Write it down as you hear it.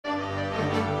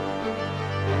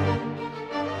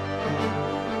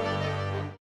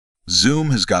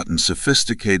Zoom has gotten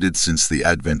sophisticated since the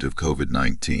advent of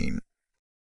COVID-19.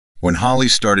 When Holly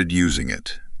started using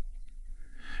it,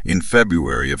 in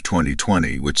February of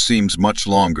 2020, which seems much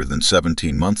longer than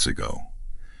 17 months ago,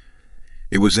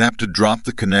 it was apt to drop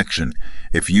the connection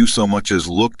if you so much as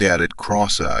looked at it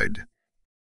cross-eyed.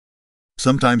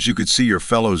 Sometimes you could see your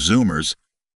fellow Zoomers,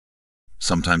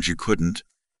 sometimes you couldn't.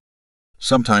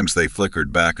 Sometimes they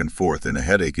flickered back and forth in a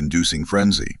headache-inducing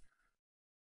frenzy.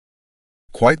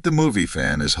 Quite the movie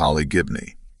fan is Holly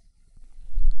Gibney.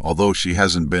 Although she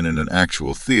hasn't been in an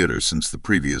actual theater since the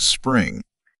previous spring,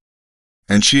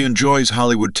 and she enjoys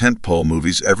Hollywood tentpole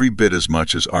movies every bit as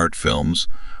much as art films.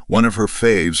 One of her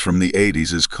faves from the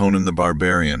 80s is Conan the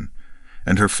Barbarian,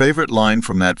 and her favorite line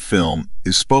from that film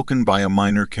is spoken by a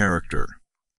minor character.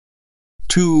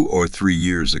 2 or 3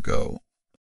 years ago,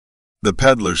 the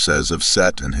peddler says of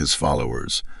Set and his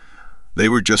followers, they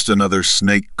were just another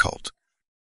snake cult.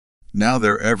 Now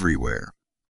they're everywhere.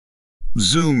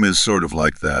 Zoom is sort of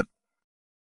like that.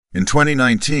 In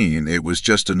 2019, it was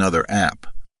just another app,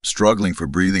 struggling for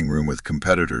breathing room with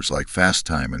competitors like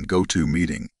FaceTime and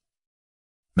GoToMeeting.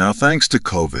 Now, thanks to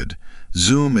COVID,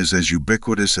 Zoom is as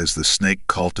ubiquitous as the snake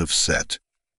cult of Set.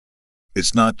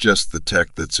 It's not just the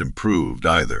tech that's improved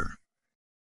either.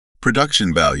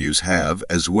 Production values have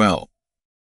as well.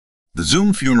 The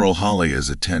Zoom funeral Holly is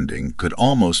attending could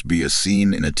almost be a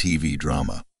scene in a TV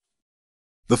drama.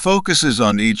 The focus is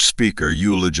on each speaker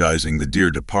eulogizing the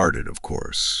dear departed, of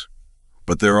course.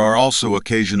 But there are also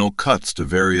occasional cuts to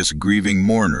various grieving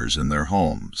mourners in their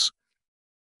homes.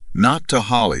 Not to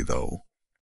Holly, though.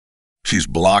 She's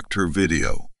blocked her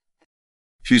video.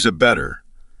 She's a better,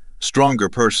 stronger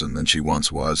person than she once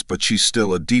was, but she's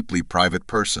still a deeply private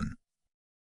person.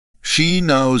 She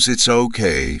knows it's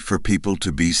okay for people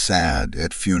to be sad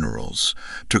at funerals,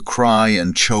 to cry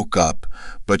and choke up,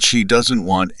 but she doesn't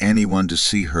want anyone to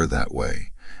see her that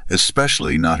way,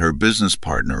 especially not her business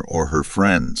partner or her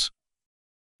friends.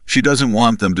 She doesn't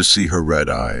want them to see her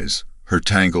red eyes, her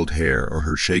tangled hair, or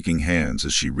her shaking hands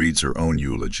as she reads her own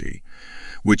eulogy,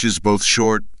 which is both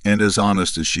short and as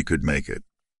honest as she could make it.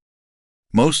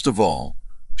 Most of all,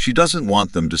 she doesn't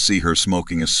want them to see her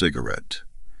smoking a cigarette.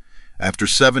 After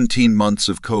 17 months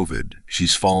of COVID,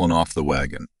 she's fallen off the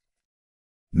wagon.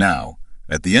 Now,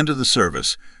 at the end of the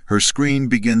service, her screen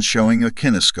begins showing a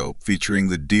kinescope featuring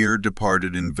the dear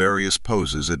departed in various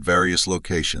poses at various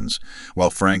locations, while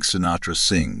Frank Sinatra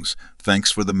sings, "Thanks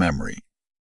for the Memory."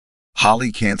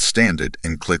 Holly can't stand it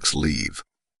and clicks leave.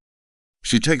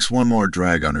 She takes one more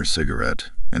drag on her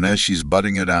cigarette, and as she's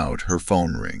butting it out, her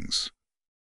phone rings.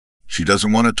 She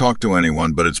doesn't want to talk to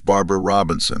anyone, but it's Barbara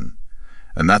Robinson,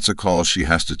 and that's a call she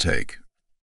has to take.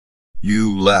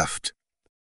 "You left,"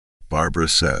 Barbara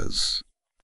says.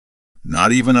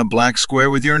 "Not even a black square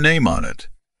with your name on it."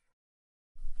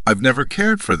 "I've never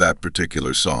cared for that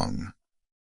particular song.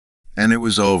 And it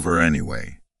was over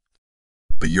anyway.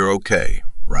 But you're okay,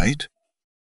 right?"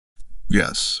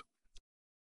 "Yes."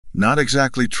 "Not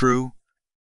exactly true."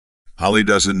 Holly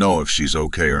doesn't know if she's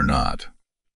okay or not.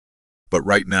 "But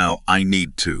right now, I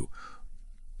need to."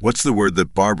 What's the word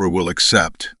that Barbara will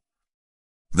accept?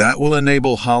 That will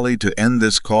enable Holly to end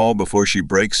this call before she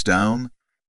breaks down?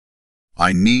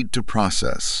 "I need to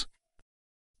process."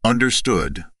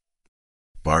 "Understood,"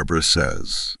 Barbara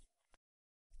says.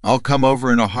 "I'll come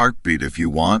over in a heartbeat if you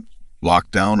want,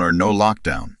 lockdown or no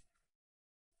lockdown."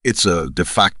 It's a de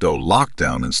facto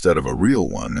lockdown instead of a real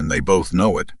one, and they both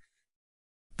know it.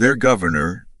 Their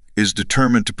governor is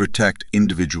determined to protect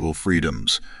individual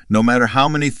freedoms, no matter how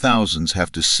many thousands have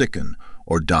to sicken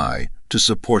or die to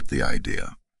support the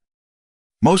idea.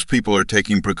 Most people are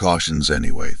taking precautions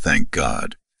anyway, thank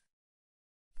God.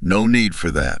 No need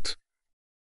for that.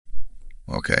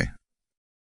 Okay.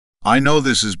 I know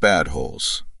this is bad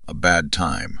holes, a bad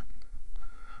time.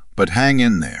 But hang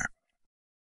in there.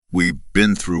 We've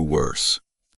been through worse.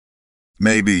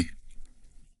 Maybe,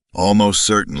 almost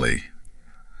certainly.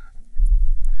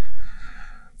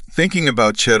 Thinking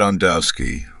about Chet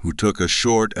Ondowski, who took a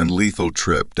short and lethal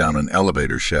trip down an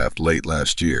elevator shaft late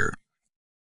last year.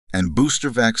 And booster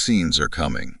vaccines are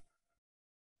coming.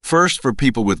 First for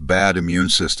people with bad immune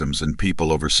systems and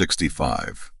people over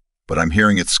 65, but I'm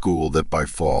hearing at school that by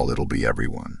fall it'll be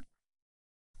everyone.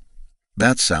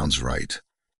 That sounds right.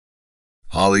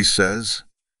 Holly says.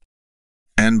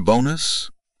 And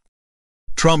bonus?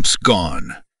 Trump's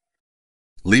gone.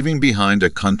 Leaving behind a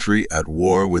country at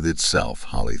war with itself,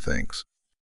 Holly thinks.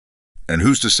 And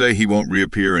who's to say he won't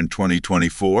reappear in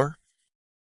 2024?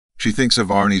 She thinks of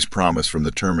Arnie's promise from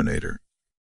the Terminator.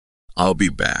 "I'll be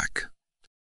back."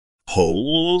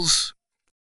 Holes?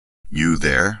 You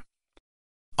there?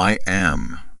 I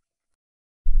am.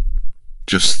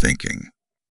 just thinking.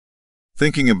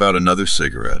 Thinking about another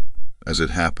cigarette, as it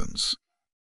happens.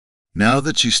 Now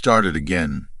that she started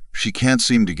again, she can't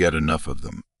seem to get enough of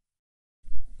them.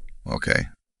 Okay.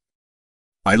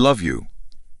 I love you,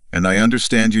 and I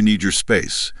understand you need your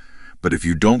space, but if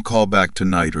you don't call back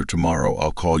tonight or tomorrow,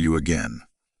 I'll call you again.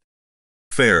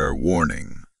 Fair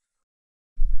warning.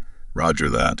 Roger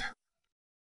that,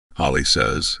 Holly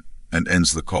says, and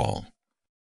ends the call.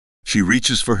 She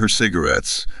reaches for her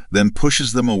cigarettes, then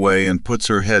pushes them away and puts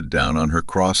her head down on her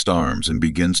crossed arms and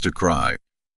begins to cry.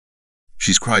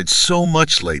 She's cried so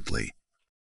much lately.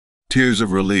 Tears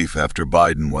of relief after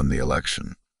Biden won the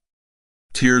election.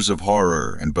 Tears of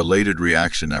horror and belated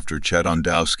reaction after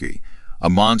Chetondowski, a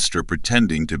monster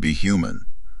pretending to be human,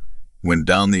 went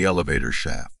down the elevator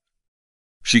shaft.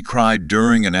 She cried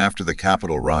during and after the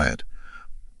Capitol riot.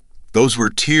 Those were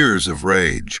tears of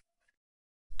rage.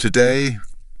 Today,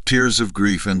 tears of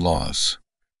grief and loss.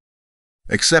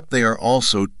 Except they are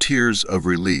also tears of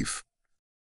relief.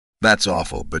 That's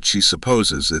awful, but she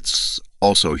supposes it's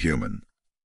also human.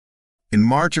 In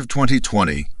March of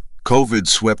 2020, COVID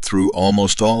swept through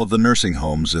almost all of the nursing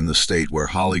homes in the state where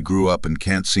Holly grew up and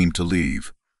can't seem to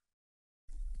leave.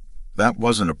 That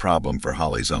wasn't a problem for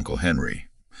Holly's Uncle Henry,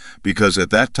 because at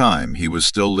that time he was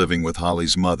still living with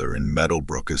Holly's mother in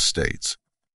Meadowbrook Estates.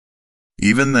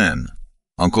 Even then,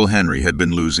 Uncle Henry had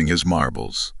been losing his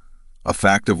marbles, a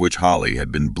fact of which Holly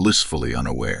had been blissfully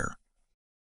unaware.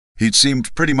 He'd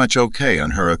seemed pretty much okay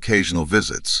on her occasional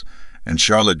visits, and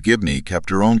Charlotte Gibney kept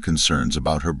her own concerns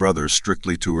about her brother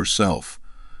strictly to herself,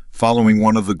 following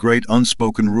one of the great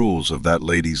unspoken rules of that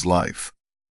lady's life.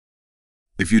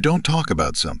 If you don't talk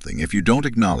about something, if you don't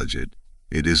acknowledge it,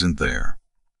 it isn't there.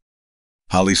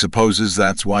 Holly supposes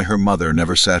that's why her mother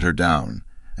never sat her down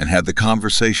and had the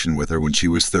conversation with her when she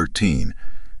was 13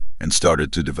 and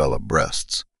started to develop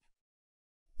breasts.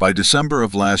 By December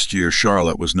of last year,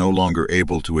 Charlotte was no longer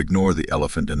able to ignore the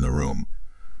elephant in the room,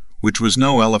 which was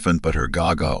no elephant but her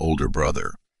gaga older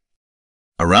brother.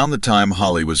 Around the time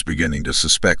Holly was beginning to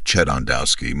suspect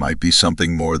Chetondowski might be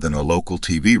something more than a local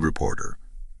TV reporter,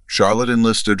 Charlotte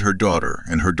enlisted her daughter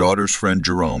and her daughter's friend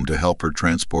Jerome to help her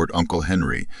transport Uncle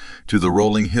Henry to the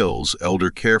Rolling Hills Elder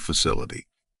Care Facility.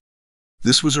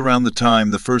 This was around the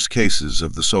time the first cases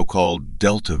of the so-called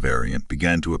Delta variant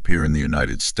began to appear in the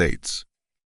United States.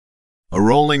 A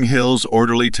Rolling Hills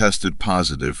orderly tested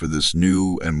positive for this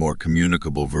new and more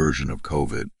communicable version of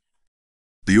COVID.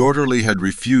 The orderly had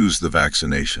refused the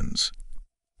vaccinations,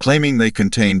 claiming they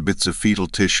contained bits of fetal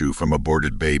tissue from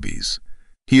aborted babies.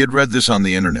 He had read this on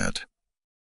the internet.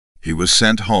 He was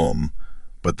sent home,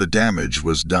 but the damage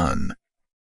was done.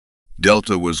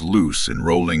 Delta was loose in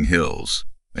Rolling Hills,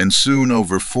 and soon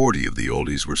over 40 of the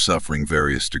oldies were suffering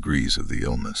various degrees of the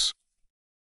illness.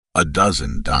 A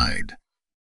dozen died.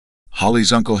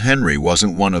 Holly's Uncle Henry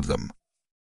wasn't one of them.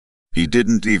 He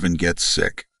didn't even get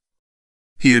sick.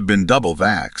 He had been double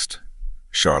vaxxed,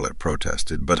 Charlotte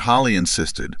protested, but Holly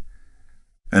insisted,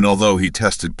 and although he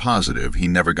tested positive, he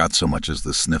never got so much as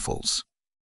the sniffles.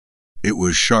 It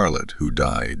was Charlotte who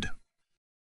died.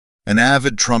 An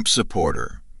avid Trump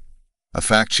supporter, a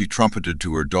fact she trumpeted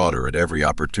to her daughter at every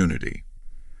opportunity.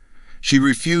 She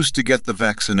refused to get the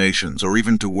vaccinations or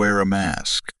even to wear a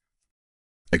mask,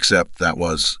 except that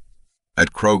was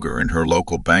at Kroger in her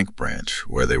local bank branch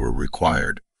where they were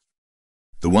required.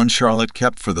 The one Charlotte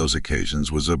kept for those occasions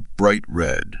was a bright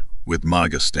red with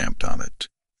MAGA stamped on it.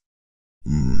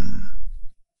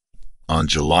 On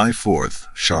July 4th,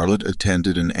 Charlotte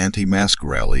attended an anti-mask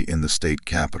rally in the state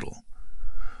capitol,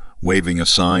 waving a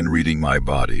sign reading "My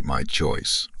body, my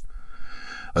choice,"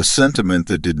 a sentiment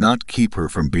that did not keep her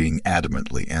from being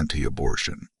adamantly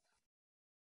anti-abortion.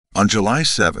 On July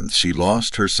 7th, she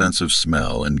lost her sense of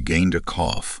smell and gained a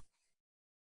cough.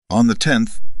 On the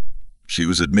 10th, she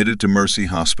was admitted to Mercy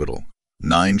Hospital,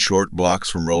 9 short blocks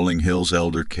from Rolling Hills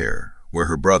Elder Care, where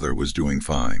her brother was doing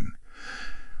fine.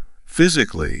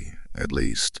 Physically, at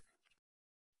least.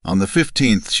 On the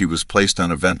 15th, she was placed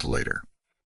on a ventilator.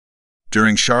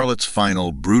 During Charlotte's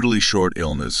final, brutally short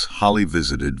illness, Holly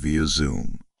visited via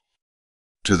Zoom.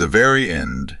 To the very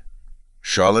end,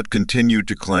 Charlotte continued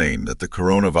to claim that the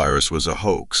coronavirus was a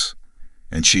hoax,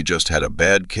 and she just had a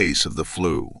bad case of the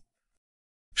flu.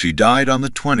 She died on the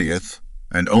 20th,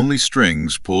 and only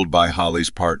strings pulled by Holly's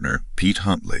partner, Pete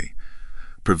Huntley,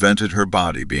 prevented her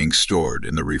body being stored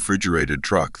in the refrigerated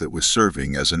truck that was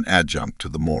serving as an adjunct to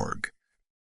the morgue.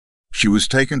 She was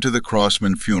taken to the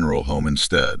Crossman Funeral Home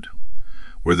instead,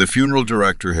 where the funeral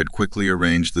director had quickly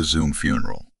arranged the Zoom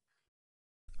funeral.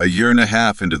 A year and a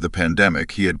half into the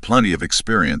pandemic, he had plenty of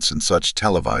experience in such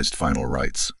televised final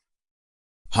rites.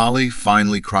 Holly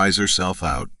finally cries herself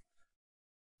out,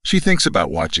 She thinks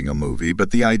about watching a movie,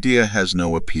 but the idea has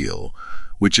no appeal,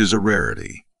 which is a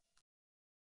rarity.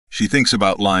 She thinks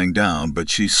about lying down, but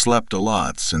she's slept a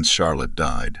lot since Charlotte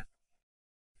died.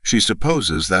 She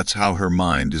supposes that's how her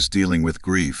mind is dealing with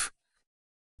grief.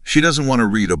 She doesn't want to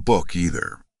read a book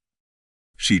either.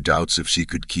 She doubts if she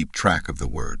could keep track of the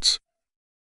words.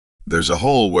 There's a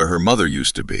hole where her mother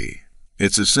used to be.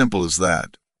 It's as simple as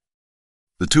that.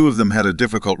 The two of them had a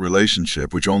difficult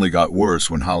relationship which only got worse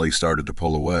when Holly started to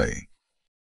pull away.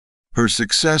 Her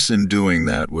success in doing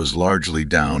that was largely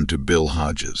down to Bill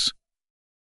Hodges.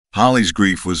 Holly's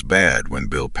grief was bad when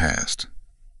Bill passed.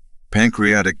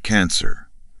 Pancreatic cancer.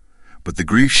 But the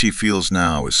grief she feels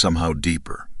now is somehow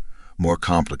deeper, more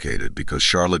complicated because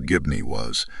Charlotte Gibney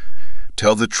was,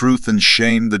 tell the truth and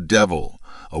shame the devil,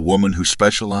 a woman who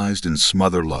specialized in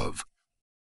smother love.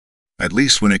 At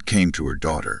least when it came to her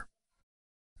daughter.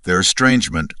 Their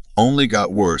estrangement only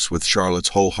got worse with Charlotte's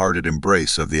wholehearted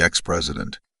embrace of the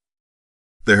ex-president.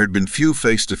 There had been few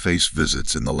face-to-face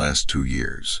visits in the last 2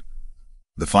 years.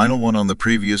 The final one on the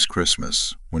previous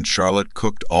Christmas, when Charlotte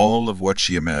cooked all of what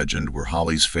she imagined were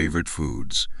Holly's favorite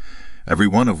foods, every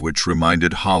one of which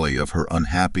reminded Holly of her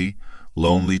unhappy,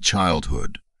 lonely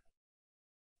childhood.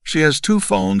 She has 2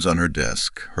 phones on her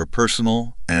desk, her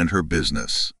personal and her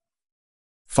business.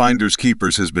 Finders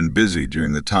Keepers has been busy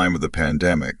during the time of the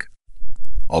pandemic,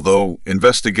 although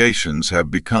investigations have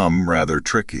become rather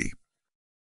tricky.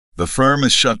 The firm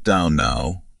is shut down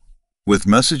now, with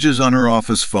messages on her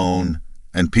office phone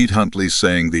and Pete Huntley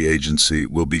saying the agency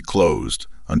will be closed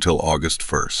until August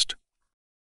 1st.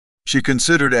 She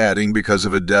considered adding because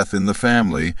of a death in the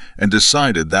family and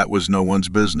decided that was no one's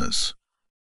business.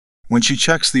 When she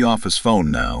checks the office phone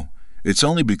now, it's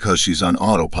only because she's on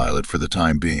autopilot for the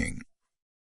time being.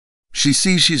 She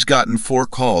sees she's gotten 4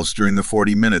 calls during the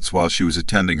 40 minutes while she was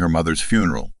attending her mother's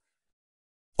funeral.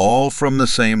 All from the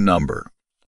same number.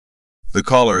 The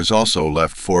caller has also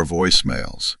left 4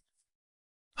 voicemails.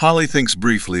 Holly thinks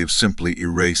briefly of simply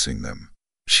erasing them.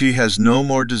 She has no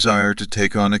more desire to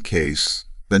take on a case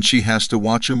than she has to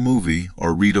watch a movie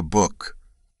or read a book,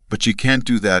 but she can't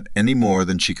do that any more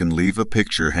than she can leave a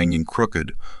picture hanging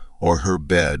crooked or her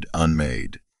bed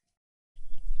unmade.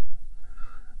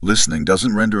 Listening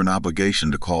doesn't render an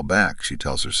obligation to call back, she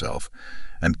tells herself,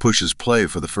 and pushes play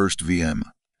for the first VM.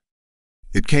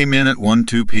 It came in at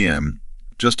 1:02 p.m.,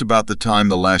 just about the time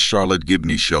the last Charlotte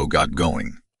Gibney show got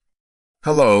going.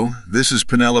 Hello, this is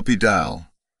Penelope Dahl.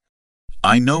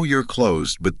 I know you're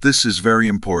closed, but this is very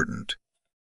important.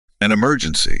 An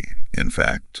emergency, in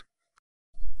fact.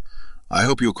 I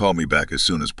hope you'll call me back as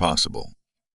soon as possible.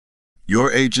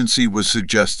 Your agency was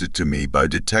suggested to me by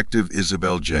Detective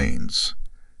Isabel Janes.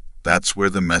 That's where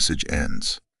the message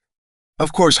ends.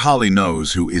 Of course, Holly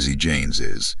knows who Izzy Janes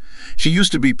is. She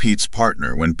used to be Pete's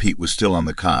partner when Pete was still on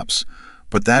the cops,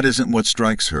 but that isn't what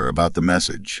strikes her about the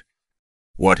message.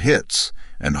 What hits,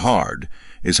 and hard,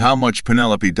 is how much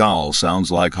Penelope Dahl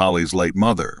sounds like Holly's late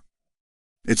mother.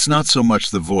 It's not so much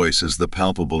the voice as the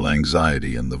palpable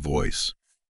anxiety in the voice.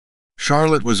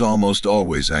 Charlotte was almost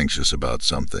always anxious about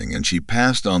something, and she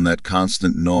passed on that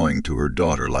constant gnawing to her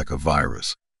daughter like a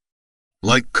virus.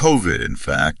 Like COVID, in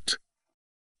fact.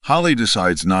 Holly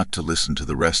decides not to listen to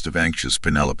the rest of anxious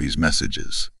Penelope's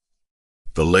messages.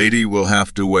 The lady will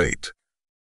have to wait.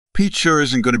 Pete sure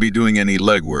isn't going to be doing any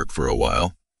legwork for a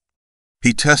while.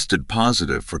 He tested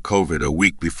positive for COVID a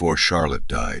week before Charlotte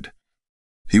died.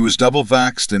 He was double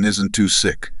vaxxed and isn't too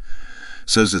sick.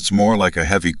 Says it's more like a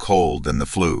heavy cold than the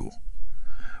flu.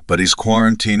 But he's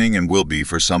quarantining and will be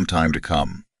for some time to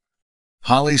come.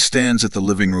 Holly stands at the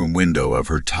living room window of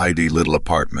her tidy little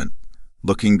apartment,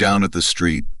 looking down at the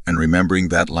street and remembering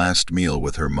that last meal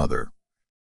with her mother.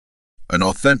 An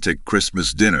authentic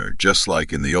Christmas dinner, just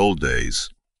like in the old days.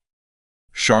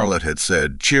 Charlotte had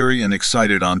said, cheery and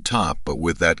excited on top, but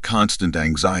with that constant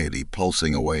anxiety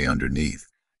pulsing away underneath.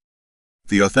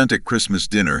 The authentic Christmas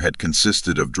dinner had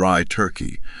consisted of dry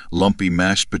turkey, lumpy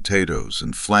mashed potatoes,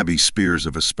 and flabby spears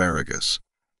of asparagus.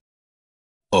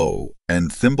 Oh,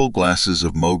 and thimble glasses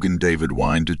of Mogan David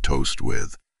wine to toast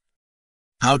with.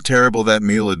 How terrible that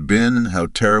meal had been, how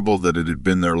terrible that it had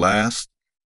been their last.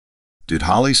 Did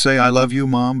Holly say, "I love you,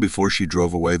 Mom," before she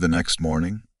drove away the next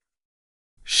morning?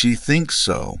 She thinks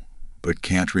so, but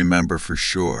can't remember for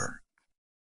sure.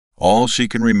 All she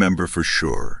can remember for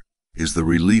sure is the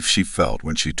relief she felt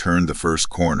when she turned the first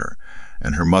corner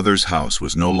and her mother's house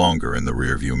was no longer in the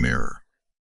rearview mirror.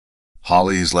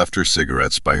 Holly has left her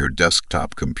cigarettes by her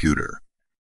desktop computer.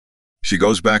 She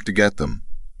goes back to get them,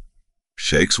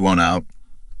 shakes one out,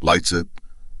 lights it,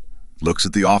 looks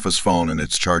at the office phone and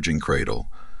its charging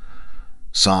cradle.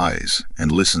 sighs,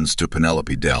 and listens to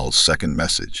Penelope Dell's second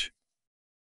message.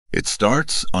 It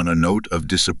starts on a note of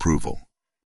disapproval.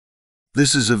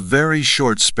 "This is a very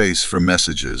short space for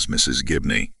messages, Mrs.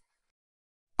 Gibney.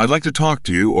 I'd like to talk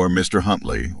to you or Mr.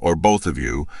 Huntley, or both of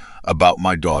you, about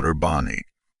my daughter Bonnie.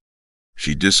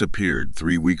 She disappeared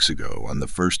 3 weeks ago on the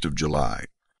 1st of July.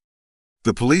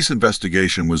 The police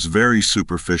investigation was very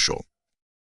superficial.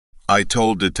 I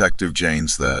told Detective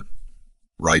Janes that.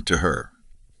 Write to her.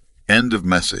 End of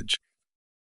message.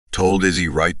 Told Izzy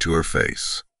right to her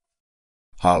face,"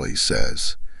 Holly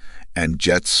says, and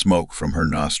jets smoke from her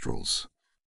nostrils.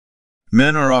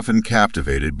 Men are often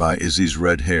captivated by Izzy's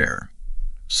red hair,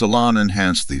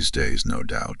 salon-enhanced these days, no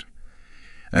doubt,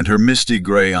 and her misty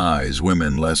gray eyes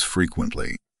women less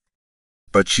frequently.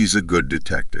 But she's a good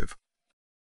detective.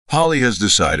 Holly has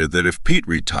decided that if Pete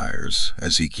retires,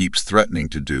 as he keeps threatening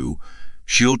to do,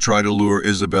 she'll try to lure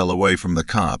Isabel away from the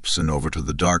cops and over to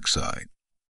the dark side.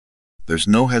 There's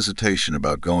no hesitation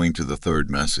about going to the third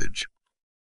message.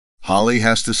 Holly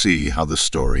has to see how the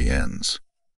story ends.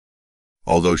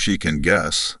 Although she can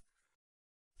guess,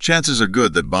 chances are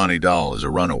good that Bonnie Dahl is a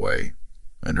runaway,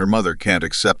 and her mother can't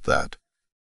accept that.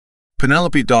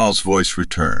 Penelope Dahl's voice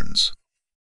returns.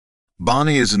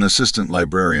 Bonnie is an assistant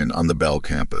librarian on the Bell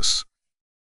campus.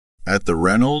 At the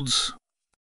Reynolds?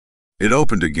 It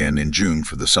opened again in June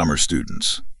for the summer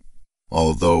students,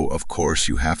 although, of course,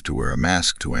 you have to wear a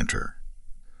mask to enter.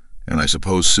 And I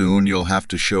suppose soon you'll have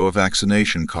to show a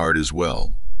vaccination card as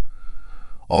well.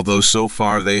 Although so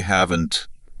far they haven't.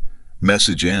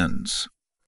 Message ends.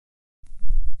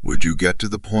 Would you get to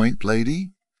the point,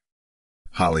 lady?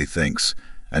 Holly thinks,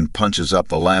 and punches up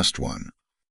the last one.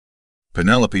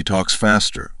 Penelope talks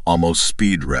faster, almost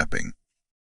speed-rapping.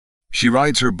 She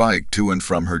rides her bike to and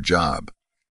from her job.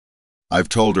 I've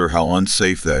told her how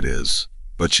unsafe that is,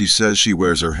 but she says she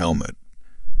wears her helmet,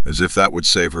 as if that would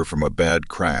save her from a bad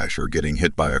crash or getting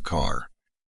hit by a car.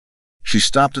 She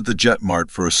stopped at the Jet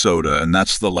Mart for a soda, and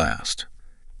that's the last.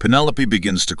 Penelope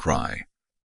begins to cry.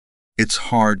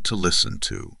 It's hard to listen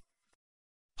to.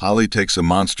 Holly takes a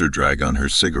monster drag on her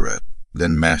cigarette,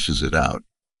 then mashes it out.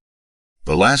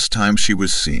 The last time she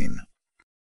was seen.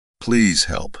 Please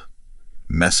help.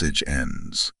 Message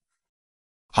ends.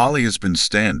 Holly has been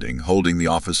standing, holding the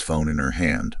office phone in her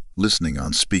hand, listening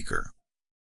on speaker.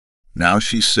 Now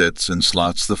she sits and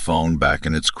slots the phone back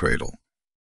in its cradle.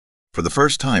 For the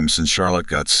first time since Charlotte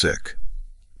got sick.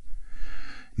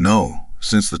 No,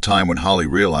 since the time when Holly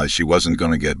realized she wasn't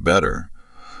going to get better.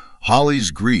 Holly's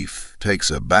grief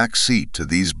takes a back seat to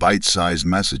these bite-sized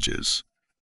messages.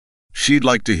 She'd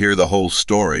like to hear the whole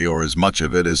story, or as much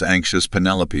of it as anxious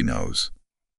Penelope knows.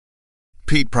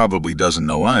 Pete probably doesn't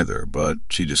know either, but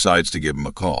she decides to give him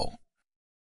a call.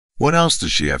 What else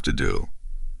does she have to do?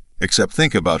 Except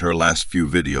think about her last few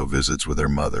video visits with her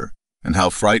mother, and how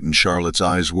frightened Charlotte's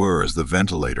eyes were as the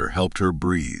ventilator helped her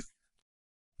breathe.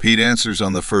 Pete answers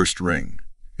on the first ring,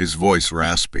 his voice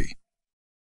raspy.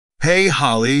 Hey,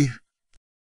 Holly.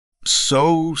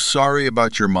 So sorry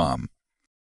about your mom.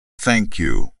 Thank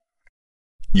you.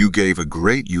 You gave a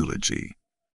great eulogy.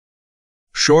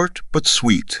 Short but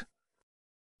sweet.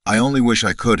 I only wish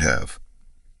I could have.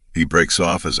 He breaks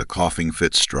off as a coughing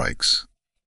fit strikes.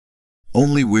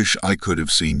 Only wish I could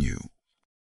have seen you.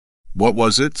 What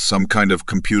was it, some kind of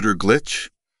computer glitch?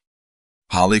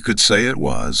 Holly could say it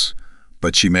was,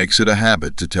 but she makes it a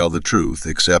habit to tell the truth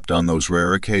except on those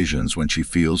rare occasions when she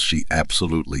feels she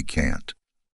absolutely can't.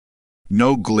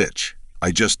 No glitch.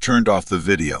 I just turned off the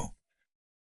video.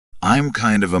 I'm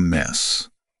kind of a mess.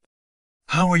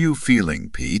 How are you feeling,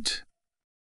 Pete?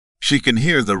 She can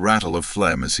hear the rattle of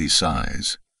phlegm as he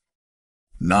sighs.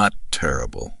 Not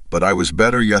terrible, but I was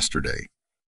better yesterday.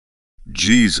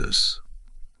 Jesus.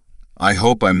 I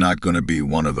hope I'm not going to be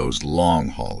one of those long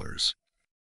haulers.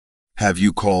 Have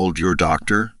you called your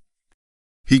doctor?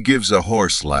 He gives a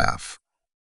hoarse laugh.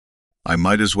 I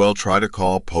might as well try to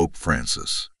call Pope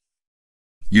Francis.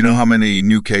 You know how many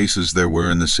new cases there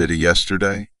were in the city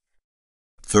yesterday?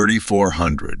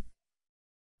 3,400.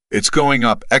 It's going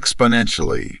up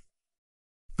exponentially.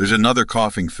 There's another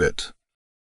coughing fit.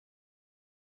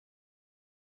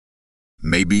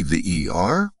 Maybe the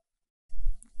ER?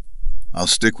 I'll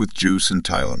stick with juice and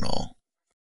Tylenol.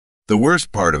 The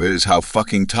worst part of it is how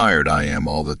fucking tired I am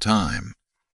all the time.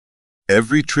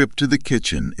 Every trip to the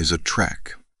kitchen is a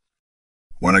trek.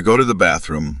 When I go to the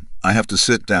bathroom, I have to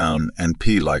sit down and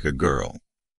pee like a girl.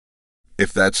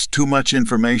 If that's too much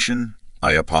information,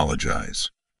 I apologize.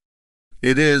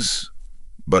 It is,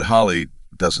 but Holly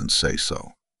doesn't say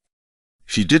so.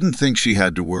 She didn't think she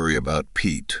had to worry about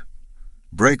Pete.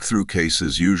 Breakthrough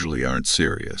cases usually aren't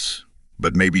serious,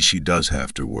 but maybe she does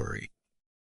have to worry.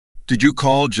 Did you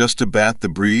call just to bat the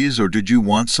breeze, or did you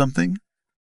want something?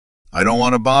 I don't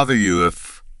want to bother you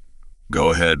if...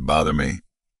 Go ahead, bother me.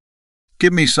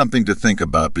 Give me something to think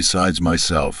about besides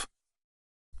myself.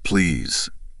 Please.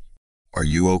 Are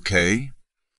you okay?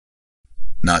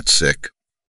 Not sick.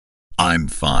 I'm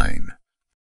fine.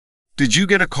 Did you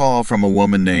get a call from a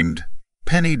woman named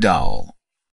Penny Dowell?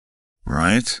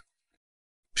 Right?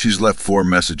 She's left 4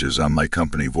 messages on my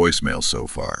company voicemail so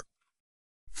far.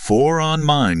 4 on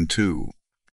mine, too.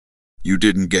 You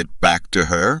didn't get back to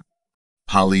her?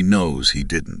 Holly knows he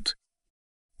didn't.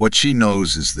 What she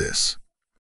knows is this.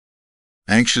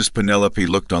 Anxious Penelope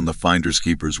looked on the Finders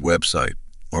Keepers website,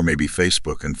 or maybe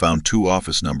Facebook, and found 2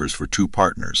 office numbers for 2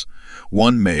 partners,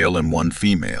 1 male and 1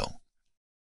 female.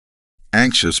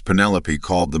 Anxious Penelope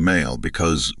called the male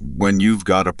because when you've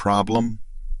got a problem,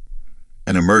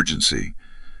 an emergency,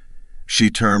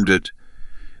 she termed it,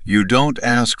 you don't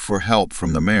ask for help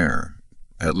from the mayor,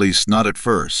 at least not at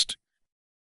first.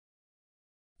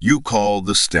 You call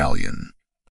the stallion.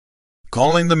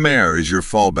 Calling the mayor is your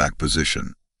fallback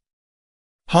position.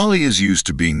 Holly is used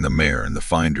to being the mayor in the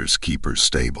Finders Keepers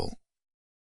stable.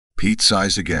 Pete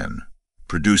sighs again,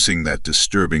 producing that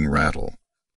disturbing rattle.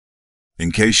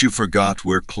 In case you forgot,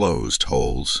 we're closed,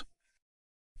 Holes.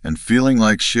 And feeling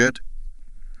like shit?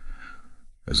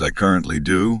 As I currently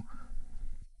do,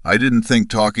 I didn't think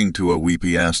talking to a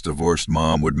weepy-ass divorced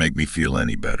mom would make me feel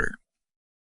any better.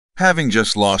 Having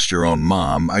just lost your own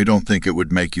mom, I don't think it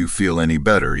would make you feel any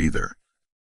better either.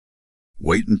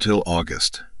 Wait until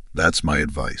August. That's my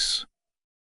advice.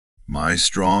 My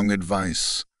strong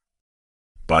advice.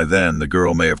 By then, the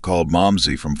girl may have called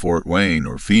Momsy from Fort Wayne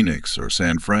or Phoenix or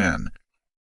San Fran.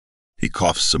 He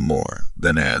coughs some more,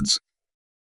 then adds,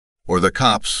 or the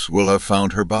cops will have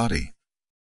found her body.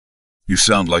 You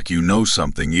sound like you know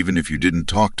something even if you didn't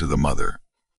talk to the mother.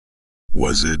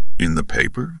 Was it in the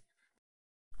paper?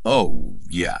 Oh,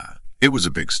 yeah, it was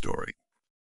a big story.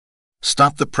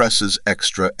 Stop the presses,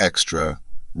 extra,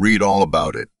 read all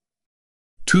about it.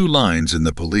 2 lines in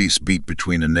the police beat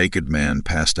between a naked man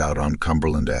passed out on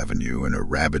Cumberland Avenue and a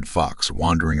rabid fox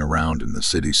wandering around in the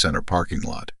city center parking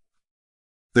lot.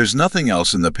 There's nothing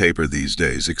else in the paper these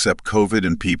days except COVID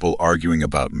and people arguing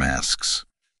about masks,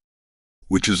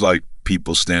 which is like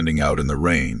people standing out in the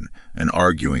rain and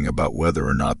arguing about whether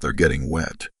or not they're getting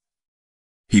wet.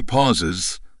 He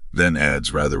pauses, then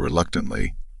adds rather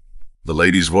reluctantly, the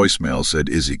lady's voicemail said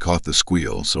Izzy caught the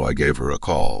squeal, so I gave her a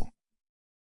call.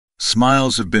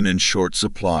 Smiles have been in short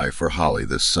supply for Holly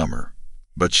this summer,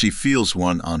 but she feels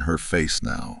one on her face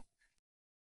now.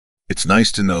 It's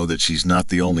nice to know that she's not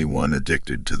the only one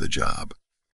addicted to the job.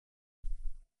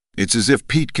 It's as if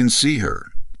Pete can see her,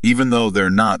 even though they're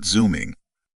not Zooming.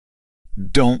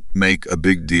 Don't make a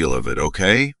big deal of it,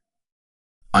 okay?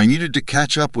 I needed to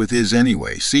catch up with Iz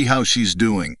anyway, see how she's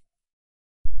doing.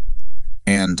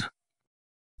 And,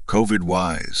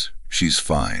 COVID-wise, she's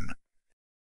fine.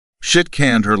 Shit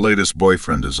canned her latest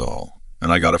boyfriend is all,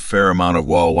 and I got a fair amount of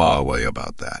wah-wah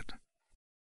about that.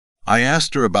 I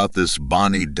asked her about this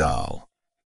Bonnie doll.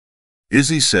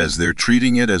 Izzy says they're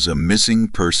treating it as a missing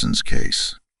persons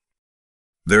case.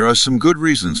 There are some good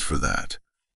reasons for that.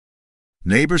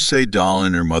 Neighbors say Doll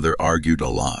and her mother argued a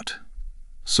lot,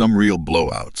 some real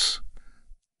blowouts,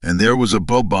 and there was a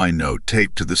bye-bye note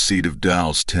taped to the seat of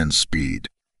Doll's 10-speed.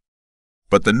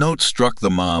 But the note struck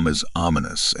the mom as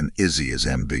ominous and Izzy as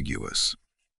ambiguous.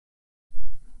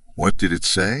 What did it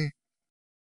say?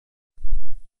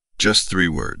 Just 3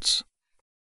 words.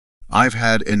 I've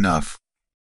had enough,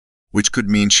 which could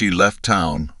mean she left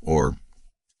town or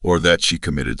that she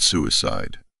committed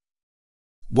suicide.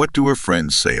 What do her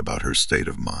friends say about her state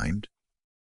of mind?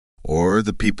 Or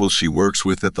the people she works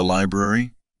with at the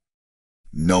library?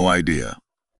 No idea,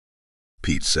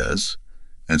 Pete says,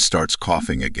 and starts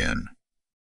coughing again.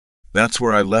 That's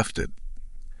where I left it,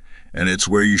 and it's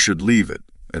where you should leave it,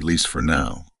 at least for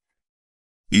now.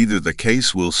 Either the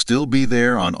case will still be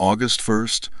there on August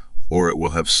 1st, or it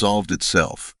will have solved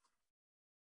itself.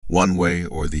 One way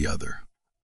or the other.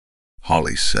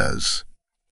 Holly says,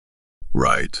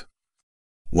 right.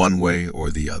 One way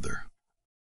or the other.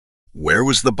 Where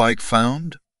was the bike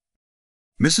found?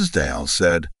 Mrs. Dale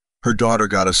said her daughter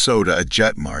got a soda at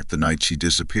Jetmart the night she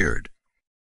disappeared.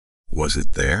 Was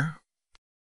it there?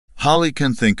 Holly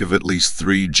can think of at least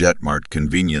 3 Jetmart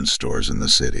convenience stores in the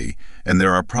city, and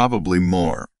there are probably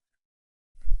more.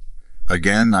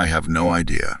 Again, I have no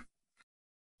idea.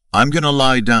 I'm going to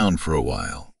lie down for a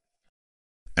while.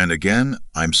 And again,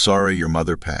 I'm sorry your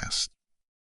mother passed.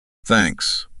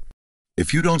 Thanks.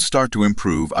 If you don't start to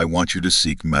improve, I want you to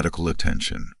seek medical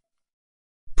attention.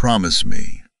 Promise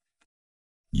me.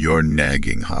 You're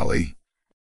nagging, Holly.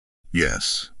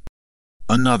 Yes.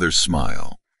 Another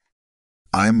smile.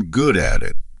 I'm good at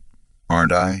it,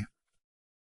 aren't I?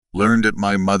 Learned at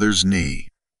my mother's knee.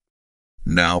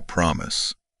 Now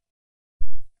promise.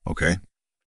 Okay.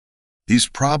 He's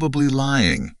probably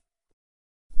lying.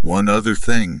 One other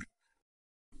thing.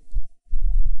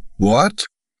 What?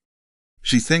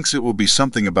 She thinks it will be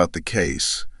something about the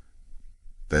case.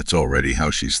 That's already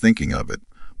how she's thinking of it,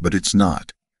 but it's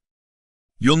not.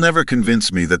 You'll never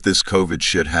convince me that this COVID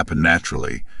shit happened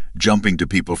naturally, jumping to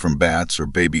people from bats or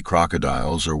baby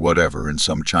crocodiles or whatever in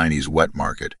some Chinese wet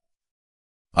market.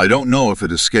 I don't know if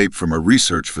it escaped from a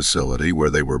research facility where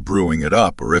they were brewing it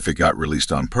up or if it got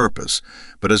released on purpose,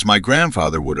 but as my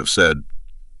grandfather would have said,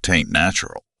 "'Tain't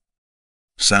natural."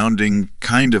 Sounding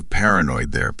kind of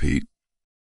paranoid there, Pete.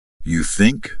 You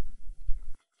think?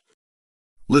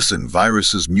 Listen,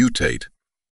 viruses mutate.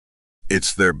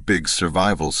 It's their big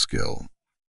survival skill.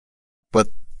 But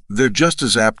they're just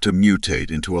as apt to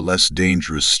mutate into a less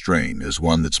dangerous strain as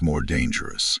one that's more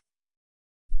dangerous.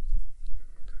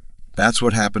 That's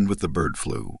what happened with the bird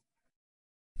flu.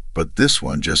 But this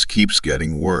one just keeps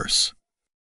getting worse.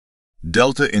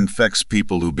 Delta infects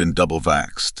people who've been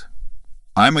double-vaxxed.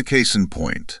 I'm a case in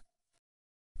point.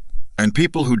 And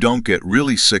people who don't get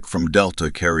really sick from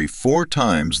Delta carry 4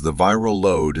 times the viral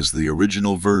load as the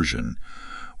original version,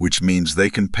 which means they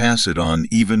can pass it on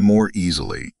even more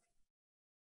easily.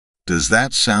 Does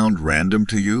that sound random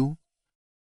to you?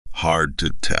 Hard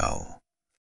to tell.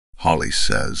 Holly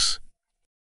says.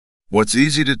 What's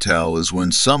easy to tell is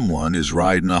when someone is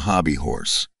riding a hobby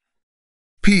horse.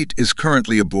 Pete is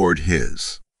currently aboard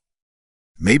his.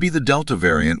 Maybe the Delta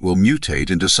variant will mutate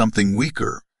into something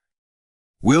weaker.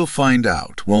 We'll find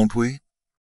out, won't we?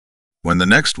 When the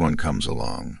next one comes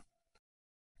along.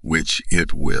 Which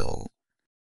it will.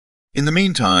 In the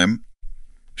meantime,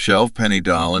 shelve Penny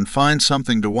Doll and find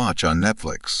something to watch on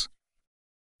Netflix.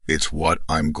 It's what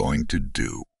I'm going to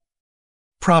do.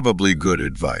 Probably good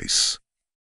advice.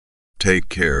 Take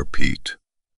care, Pete.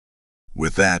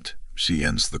 With that, she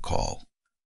ends the call.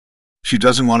 She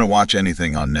doesn't want to watch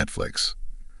anything on Netflix.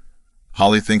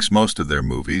 Holly thinks most of their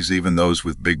movies, even those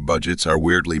with big budgets, are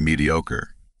weirdly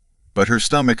mediocre. But her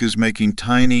stomach is making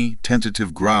tiny,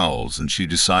 tentative growls, and she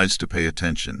decides to pay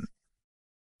attention.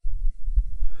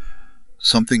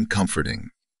 Something comforting.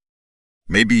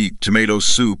 Maybe tomato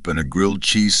soup and a grilled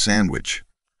cheese sandwich.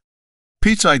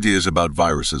 Pete's ideas about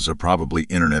viruses are probably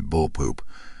internet bullpoop,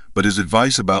 but his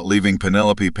advice about leaving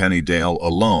Penelope Penny Dale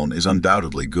alone is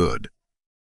undoubtedly good.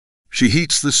 She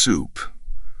heats the soup.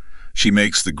 She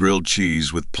makes the grilled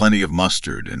cheese with plenty of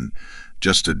mustard and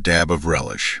just a dab of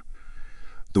relish.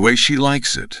 The way she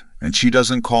likes it, and she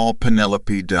doesn't call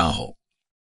Penelope Dale.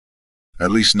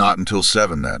 At least not until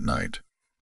 7 that night.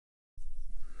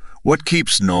 What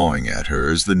keeps gnawing at her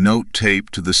is the note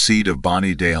taped to the seat of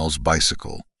Bonnie Dale's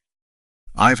bicycle.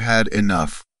 I've had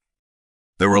enough.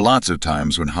 There were lots of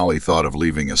times when Holly thought of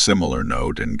leaving a similar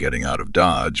note and getting out of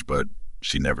Dodge, but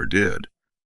she never did.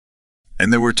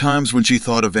 And there were times when she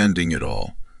thought of ending it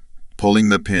all, pulling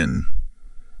the pin.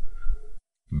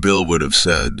 Bill would have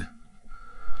said,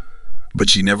 but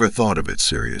she never thought of it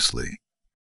seriously.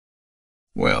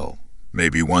 Well,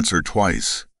 maybe once or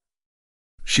twice.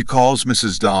 She calls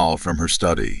Mrs. Dahl from her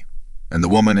study, and the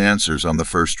woman answers on the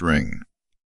first ring.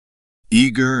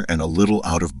 Eager and a little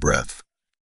out of breath.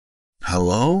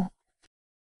 Hello?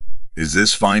 Is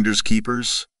this Finders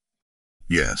Keepers?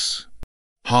 Yes.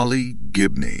 Holly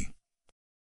Gibney.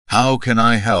 How can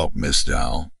I help, Miss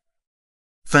Dahl?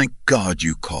 Thank God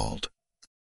you called.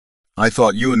 I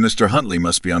thought you and Mr. Huntley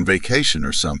must be on vacation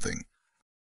or something.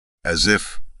 As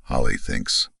if, Holly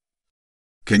thinks.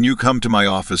 Can you come to my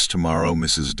office tomorrow,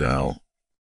 Mrs. Dahl?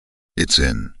 It's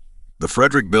in the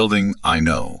Frederick Building, I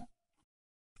know.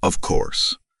 Of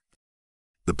course.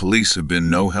 The police have been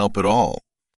no help at all.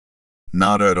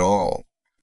 Not at all.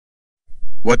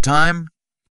 What time?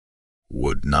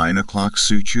 Would 9 o'clock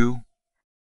suit you?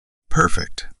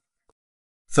 Perfect.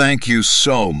 Thank you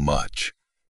so much.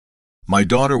 My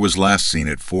daughter was last seen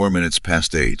at 4 minutes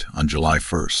past 8 on July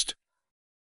 1st.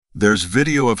 There's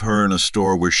video of her in a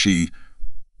store where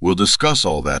we'll discuss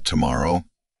all that tomorrow,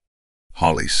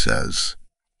 Holly says.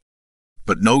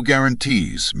 But no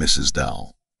guarantees, Mrs.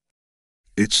 Dahl.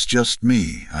 It's just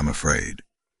me, I'm afraid.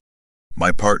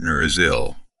 My partner is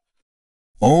ill.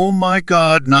 Oh my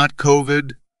God, not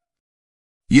COVID?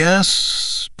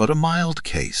 Yes, but a mild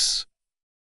case.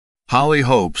 Holly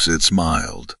hopes it's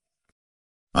mild.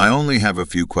 I only have a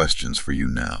few questions for you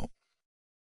now.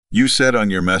 You said on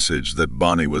your message that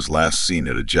Bonnie was last seen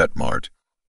at a Jet Mart.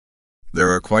 There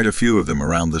are quite a few of them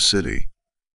around the city.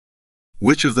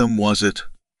 Which of them was it?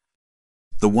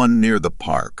 The one near the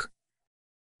park.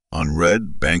 on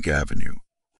Red Bank Avenue.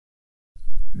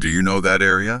 Do you know that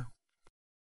area?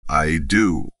 I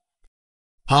do.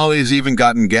 Holly's even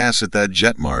gotten gas at that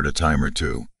Jet Mart a time or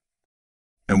two.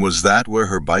 And was that where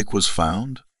her bike was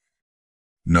found?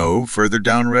 No, further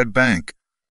down Red Bank.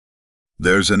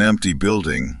 There's an empty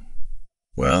building.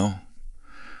 Well,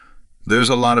 there's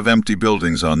a lot of empty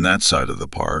buildings on that side of the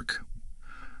park.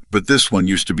 But this one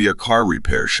used to be a car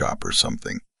repair shop or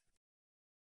something.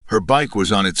 Her bike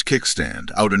was on its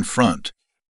kickstand, out in front.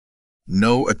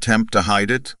 No attempt to hide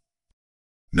it?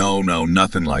 No,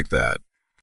 nothing like that.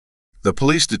 The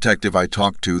police detective I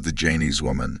talked to, the Janie's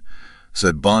woman,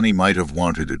 said Bonnie might have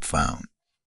wanted it found.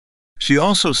 She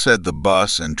also said the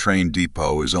bus and train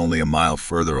depot is only a mile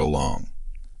further along,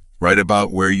 right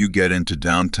about where you get into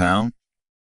downtown.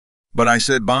 But I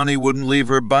said Bonnie wouldn't leave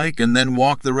her bike and then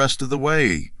walk the rest of the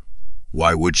way.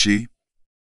 Why would she?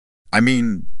 I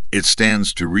mean, it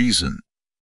stands to reason.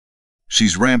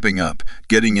 She's ramping up,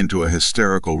 getting into a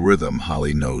hysterical rhythm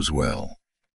Holly knows well.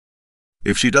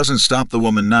 If she doesn't stop the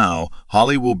woman now,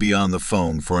 Holly will be on the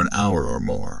phone for an hour or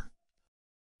more.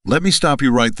 Let me stop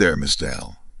you right there, Miss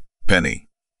Dale. Penny.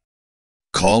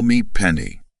 Call me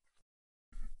Penny.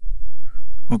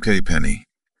 Okay, Penny.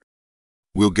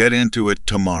 We'll get into it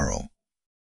tomorrow.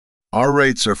 Our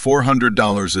rates are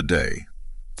 $400 a day,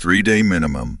 3-day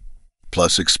minimum,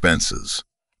 plus expenses,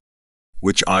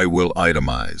 which I will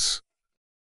itemize.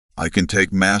 I can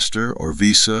take Master or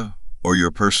Visa or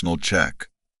your personal check.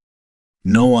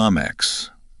 No Amex.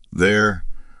 They're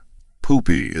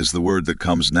poopy is the word that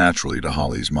comes naturally to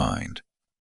Holly's mind.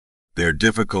 They're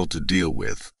difficult to deal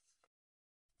with.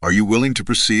 Are you willing to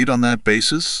proceed on that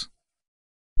basis?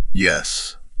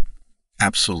 Yes,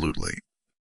 absolutely.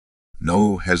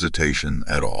 No hesitation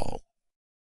at all.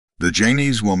 The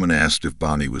Janie's woman asked if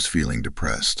Bonnie was feeling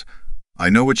depressed. I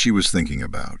know what she was thinking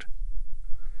about.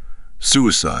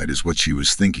 Suicide is what she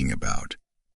was thinking about.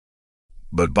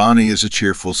 But Bonnie is a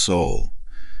cheerful soul.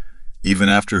 Even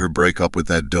after her breakup with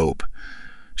that dope,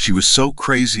 she was so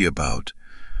crazy about.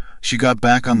 She got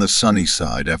back on the sunny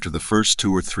side after the first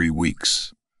 2 or 3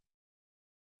 weeks.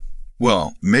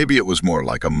 Well, maybe it was more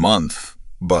like a month,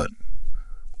 but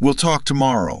we'll talk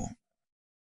tomorrow.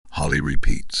 Holly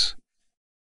repeats.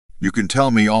 You can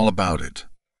tell me all about it.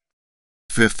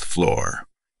 5th floor.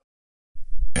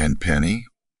 And Penny?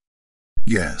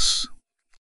 Yes.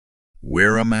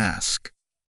 Wear a mask.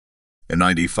 A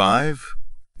 95?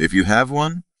 If you have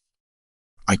one?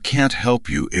 I can't help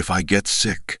you if I get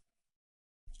sick.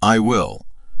 I will.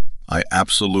 I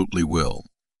absolutely will.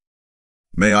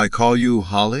 May I call you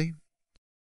Holly?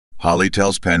 Holly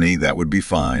tells Penny that would be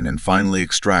fine and finally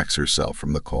extracts herself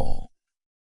from the call.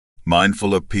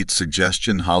 Mindful of Pete's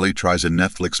suggestion, Holly tries a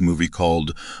Netflix movie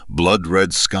called Blood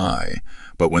Red Sky,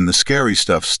 but when the scary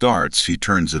stuff starts, she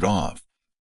turns it off.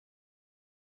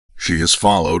 She has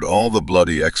followed all the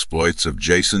bloody exploits of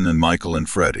Jason and Michael and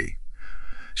Freddy.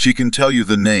 She can tell you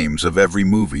the names of every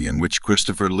movie in which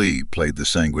Christopher Lee played the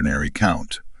sanguinary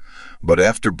count. But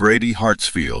after Brady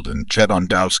Hartsfield and Chet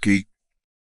Ondowski,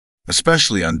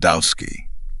 especially Ondowski,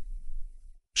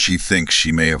 she thinks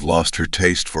she may have lost her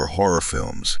taste for horror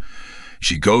films.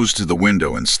 She goes to the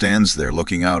window and stands there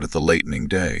looking out at the lightening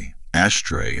day,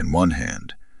 ashtray in one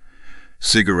hand,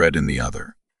 cigarette in the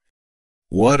other.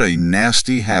 What a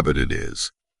nasty habit it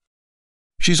is.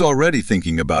 She's already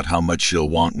thinking about how much she'll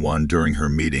want one during her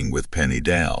meeting with Penny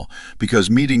Dale, because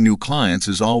meeting new clients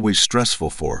is always stressful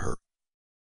for her.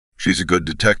 She's a good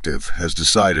detective, has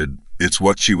decided it's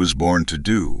what she was born to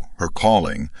do, her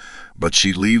calling, but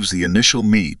she leaves the initial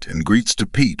meet and greets to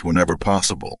Pete whenever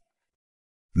possible.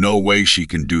 No way she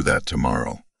can do that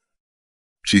tomorrow.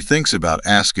 She thinks about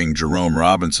asking Jerome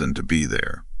Robinson to be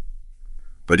there,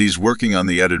 but he's working on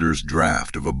the editor's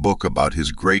draft of a book about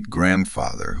his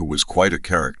great-grandfather who was quite a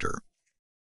character.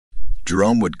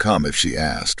 Jerome would come if she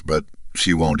asked, but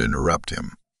she won't interrupt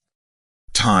him.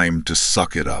 Time to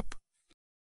suck it up.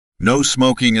 No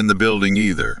smoking in the building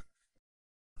either.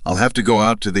 I'll have to go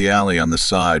out to the alley on the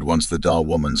side once the doll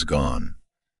woman's gone.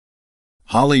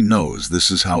 Holly knows this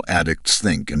is how addicts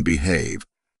think and behave.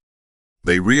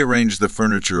 They rearrange the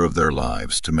furniture of their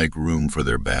lives to make room for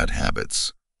their bad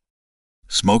habits.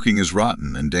 Smoking is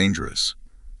rotten and dangerous.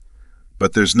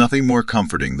 But there's nothing more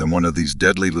comforting than one of these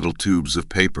deadly little tubes of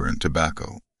paper and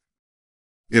tobacco.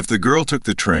 If the girl took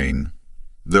the train,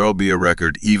 there'll be a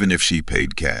record even if she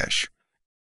paid cash.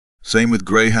 Same with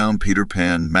Greyhound, Peter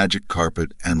Pan, Magic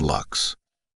Carpet, and Lux.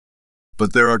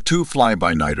 But there are 2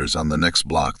 fly-by-nighters on the next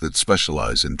block that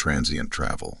specialize in transient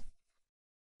travel.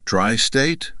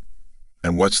 Tri-State?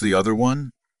 And what's the other one?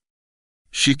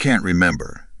 She can't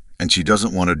remember, and she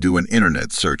doesn't want to do an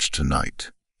internet search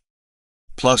tonight.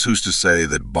 Plus, who's to say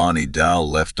that Bonnie Dow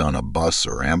left on a bus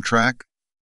or Amtrak?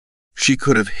 She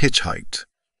could have hitchhiked.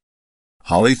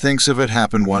 Holly thinks of it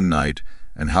happened one night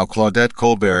and how Claudette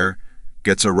Colbert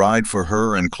gets a ride for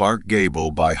her and Clark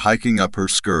Gable by hiking up her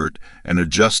skirt and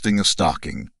adjusting a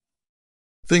stocking.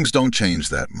 Things don't change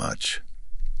that much.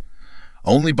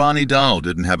 Only Bonnie Dow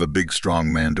didn't have a big,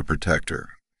 strong man to protect her.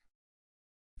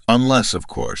 Unless, of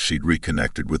course, she'd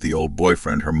reconnected with the old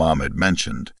boyfriend her mom had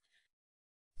mentioned.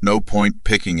 No point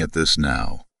picking at this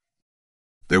now.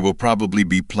 There will probably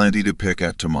be plenty to pick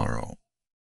at tomorrow.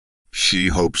 She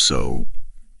hopes so.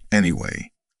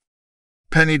 Anyway,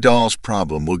 Penny Doll's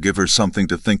problem will give her something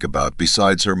to think about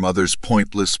besides her mother's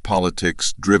pointless,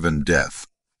 politics-driven death.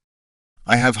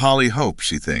 I have Holly hope,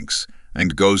 she thinks,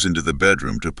 and goes into the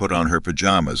bedroom to put on her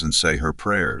pajamas and say her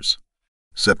prayers.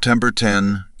 September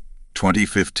 10,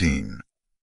 2015.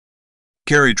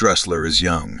 Carrie Dressler is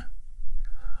young,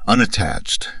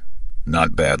 unattached,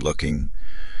 not bad-looking,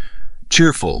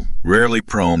 cheerful, rarely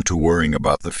prone to worrying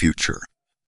about the future.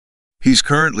 He's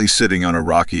currently sitting on a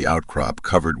rocky outcrop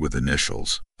covered with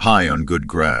initials, high on good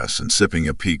grass and sipping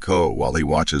a Pequot while he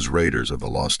watches Raiders of the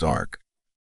Lost Ark.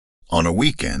 On a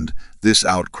weekend, this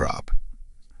outcrop,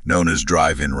 known as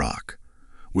Drive-In Rock,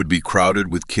 would be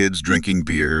crowded with kids drinking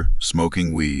beer,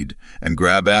 smoking weed, and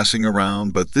grab-assing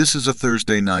around, but this is a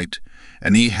Thursday night,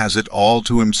 and he has it all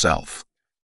to himself,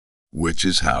 which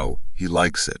is how he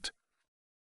likes it.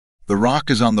 The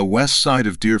Rock is on the west side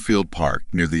of Deerfield Park,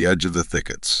 near the edge of the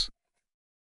thickets.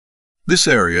 This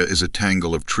area is a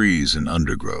tangle of trees and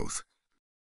undergrowth.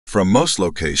 From most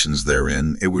locations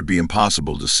therein, it would be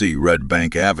impossible to see Red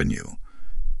Bank Avenue,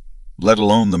 let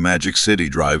alone the Magic City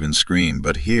drive-in screen,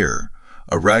 but here,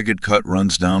 a ragged cut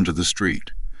runs down to the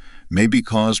street, maybe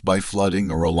caused by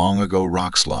flooding or a long-ago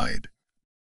rock slide.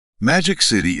 Magic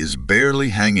City is barely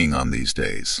hanging on these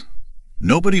days.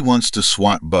 Nobody wants to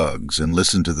swat bugs and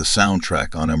listen to the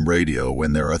soundtrack on M radio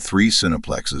when there are 3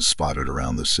 Cineplexes spotted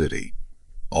around the city,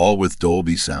 all with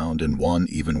Dolby sound and one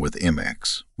even with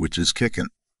IMAX, which is kickin'.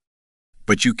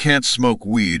 But you can't smoke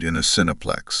weed in a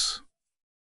Cineplex.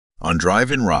 On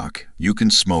Drive-In Rock, you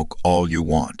can smoke all you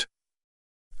want.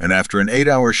 And after an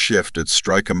 8-hour shift at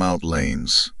Strike-em-out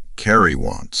Lanes, Carrie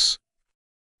wants.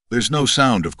 There's no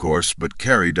sound, of course, but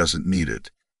Carrie doesn't need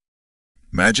it.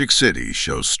 Magic City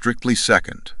shows strictly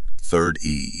second, third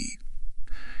E,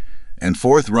 and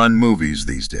fourth-run movies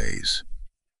these days,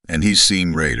 and he's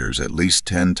seen Raiders at least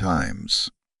 10 times.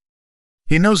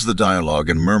 He knows the dialogue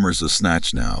and murmurs a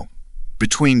snatch now,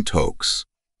 between tokes.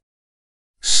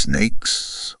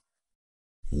 Snakes?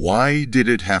 Why did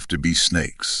it have to be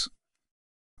snakes?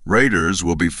 Raiders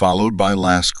will be followed by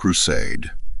Last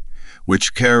Crusade,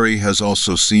 which Carrie has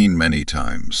also seen many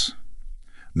times.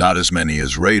 Not as many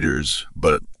as Raiders,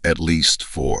 but at least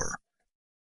 4.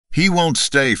 He won't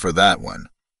stay for that one.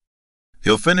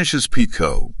 He'll finish his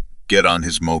Pequot, get on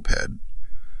his moped,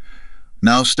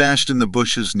 now stashed in the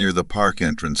bushes near the park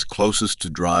entrance closest to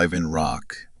Drive-In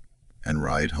Rock, and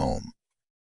ride home.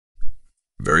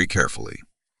 Very carefully.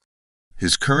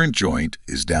 His current joint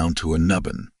is down to a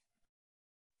nubbin.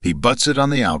 He butts it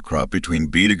on the outcrop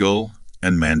between Beatigal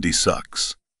and Mandy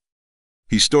Sucks.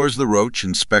 He stores the roach,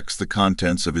 inspects the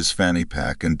contents of his fanny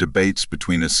pack, and debates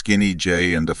between a skinny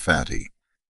J and a fatty.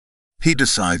 He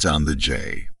decides on the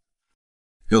J.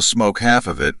 He'll smoke half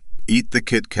of it, eat the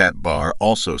Kit Kat bar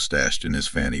also stashed in his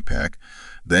fanny pack,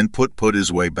 then put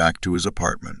his way back to his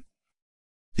apartment.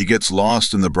 He gets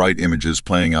lost in the bright images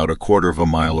playing out a quarter of a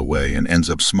mile away and ends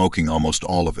up smoking almost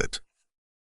all of it.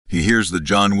 He hears the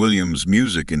John Williams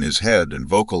music in his head and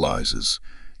vocalizes,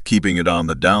 keeping it on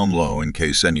the down low in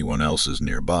case anyone else is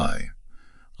nearby.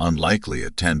 Unlikely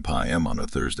at 10 p.m. on a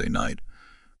Thursday night,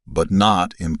 but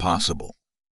not impossible.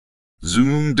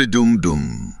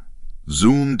 Zoom-de-doom-doom,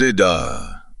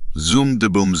 zoom-de-da,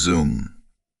 zoom-de-boom-zoom,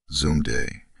 zoom-de.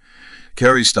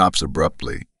 Carrie stops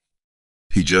abruptly.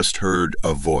 He just heard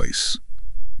a voice,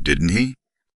 didn't he?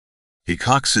 He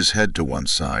cocks his head to one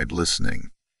side, listening.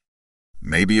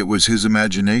 Maybe it was his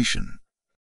imagination.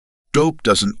 Dope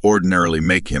doesn't ordinarily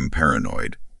make him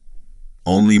paranoid.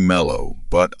 Only mellow,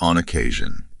 but on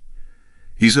occasion.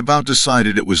 He's about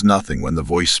decided it was nothing when the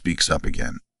voice speaks up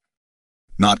again.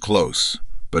 Not close,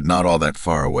 but not all that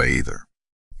far away either.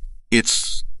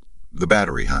 It's the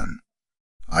battery, hun.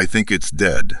 I think it's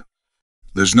dead.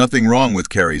 There's nothing wrong with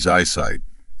Carrie's eyesight,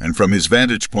 and from his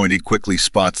vantage point he quickly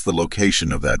spots the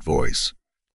location of that voice.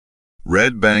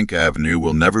 Red Bank Avenue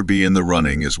will never be in the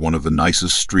running as one of the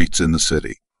nicest streets in the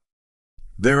city.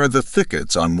 There are the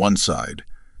thickets on one side,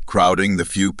 crowding the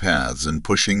few paths and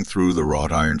pushing through the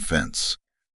wrought iron fence.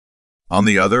 On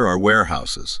the other are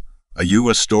warehouses, a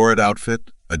U.S. storage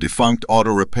outfit, a defunct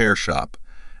auto repair shop,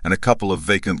 and a couple of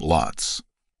vacant lots.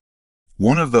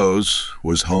 One of those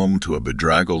was home to a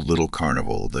bedraggled little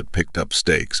carnival that picked up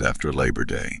steaks after Labor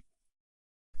Day.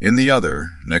 In the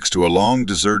other, next to a long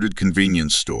deserted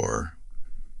convenience store,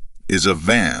 is a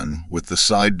van with the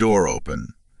side door open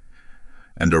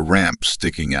and a ramp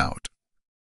sticking out.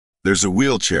 There's a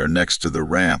wheelchair next to the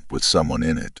ramp with someone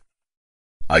in it.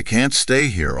 I can't stay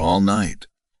here all night.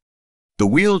 The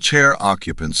wheelchair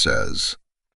occupant says.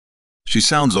 She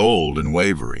sounds old and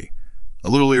wavery, a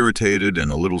little irritated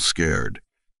and a little scared.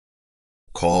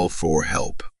 Call for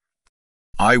help.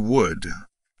 I would,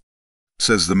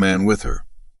 says the man with her,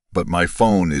 but my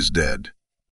phone is dead.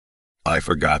 I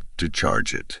forgot to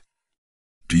charge it.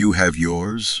 Do you have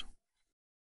yours?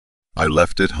 I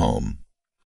left it home.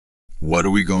 What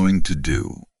are we going to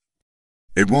do?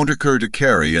 It won't occur to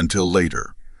Carrie until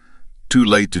later, too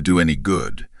late to do any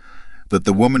good, that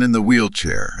the woman in the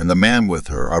wheelchair and the man with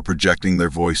her are projecting their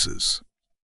voices.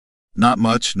 Not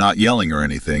much, not yelling or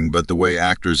anything, but the way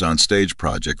actors on stage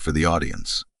project for the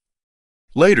audience.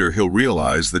 Later, he'll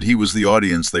realize that he was the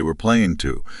audience they were playing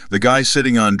to, the guy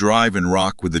sitting on Drive and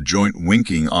Rock with the joint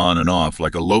winking on and off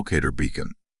like a locator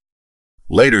beacon.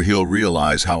 Later, he'll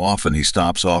realize how often he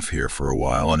stops off here for a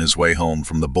while on his way home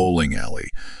from the bowling alley,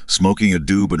 smoking a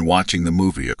doob and watching the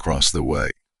movie across the way.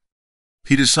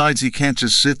 He decides he can't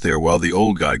just sit there while the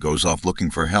old guy goes off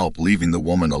looking for help, leaving the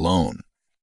woman alone.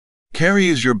 Carrie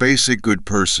is your basic good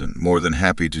person, more than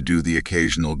happy to do the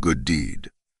occasional good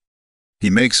deed. He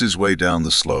makes his way down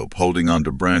the slope, holding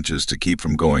onto branches to keep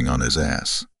from going on his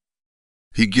ass.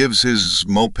 He gives his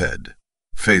moped,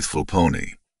 Faithful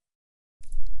Pony,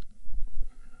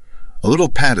 a little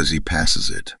pat as he passes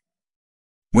it.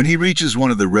 When he reaches one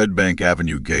of the Red Bank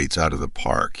Avenue gates out of the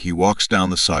park, he walks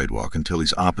down the sidewalk until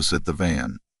he's opposite the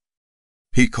van.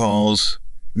 He calls,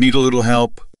 "Need a little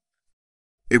help?"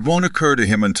 It won't occur to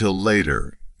him until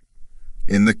later,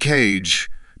 in the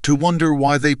cage, to wonder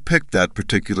why they picked that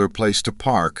particular place to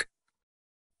park.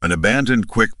 An abandoned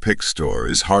quick pick store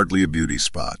is hardly a beauty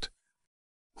spot.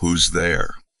 Who's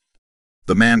there?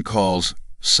 The man calls,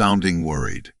 sounding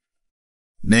worried.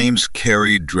 Name's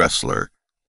Carrie Dressler.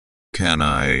 Can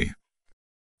I?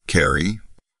 Carrie?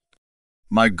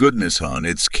 My goodness, hon,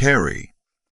 it's Carrie.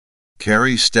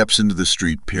 Carrie steps into the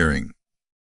street peering.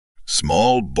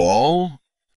 Small ball?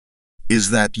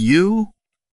 Is that you?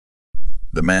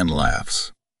 The man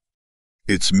laughs.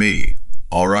 It's me,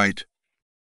 all right.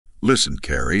 Listen,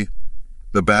 Carrie,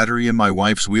 the battery in my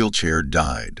wife's wheelchair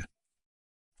died.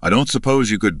 I don't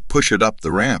suppose you could push it up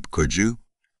the ramp, could you?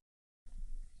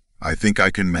 I think I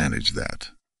can manage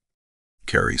that,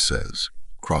 Carrie says,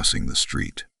 crossing the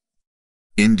street.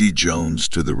 Indy Jones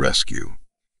to the rescue.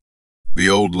 The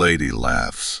old lady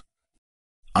laughs.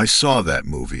 I saw that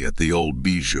movie at the old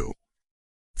Bijou.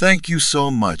 Thank you so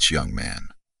much, young man.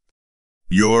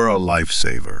 You're a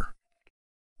lifesaver.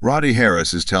 Roddy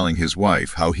Harris is telling his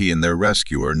wife how he and their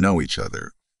rescuer know each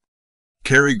other.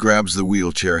 Carrie grabs the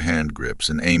wheelchair hand grips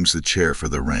and aims the chair for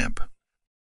the ramp.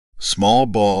 Small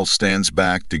Ball stands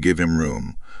back to give him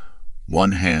room,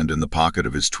 one hand in the pocket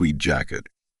of his tweed jacket.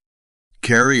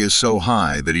 Carrie is so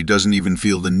high that he doesn't even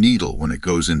feel the needle when it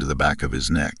goes into the back of his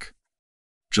neck.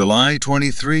 July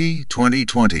 23,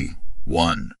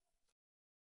 2021.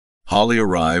 Holly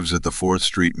arrives at the 4th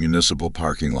Street Municipal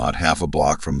parking lot half a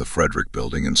block from the Frederick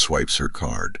Building and swipes her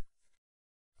card.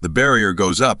 The barrier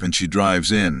goes up and she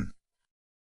drives in.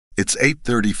 It's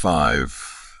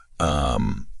 8:35,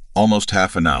 almost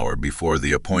half an hour before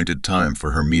the appointed time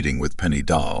for her meeting with Penny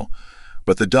Doll,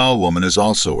 but the doll woman is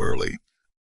also early.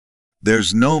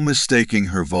 There's no mistaking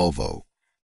her Volvo.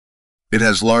 It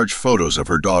has large photos of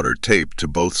her daughter taped to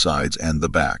both sides and the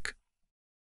back.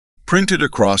 Printed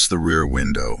across the rear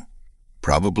window,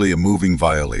 probably a moving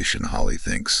violation, Holly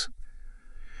thinks,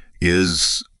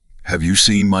 is, "Have you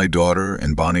seen my daughter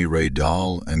and Bonnie Ray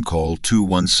Doll, and call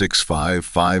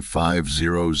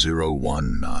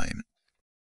 2165550019.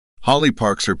 Holly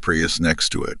parks her Prius next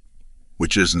to it,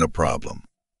 which isn't a problem.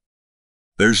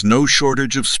 There's no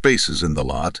shortage of spaces in the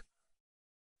lot.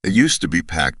 It used to be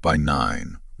packed by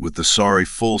 9, with the sorry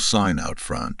full sign out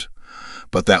front,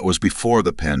 but that was before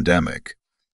the pandemic.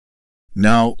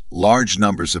 Now, large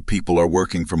numbers of people are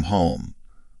working from home,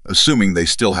 assuming they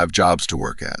still have jobs to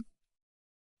work at.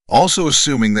 Also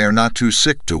assuming they are not too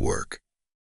sick to work.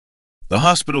 The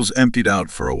hospital's emptied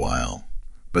out for a while,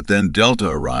 but then Delta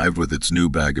arrived with its new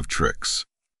bag of tricks.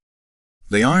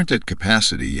 They aren't at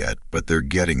capacity yet, but they're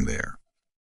getting there.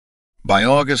 By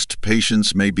August,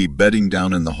 patients may be bedding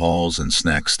down in the halls and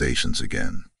snack stations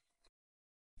again.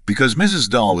 Because Mrs.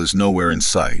 Doll is nowhere in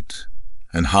sight,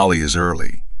 and Holly is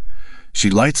early, She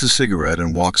lights a cigarette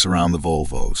and walks around the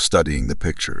Volvo, studying the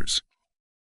pictures.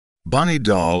 Bonnie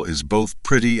Dahl is both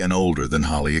pretty and older than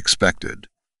Holly expected.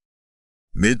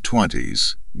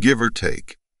 Mid-20s, give or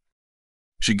take.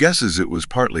 She guesses it was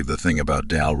partly the thing about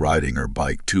Dahl riding her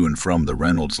bike to and from the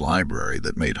Reynolds Library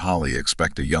that made Holly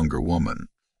expect a younger woman.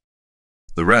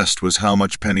 The rest was how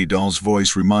much Penny Dahl's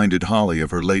voice reminded Holly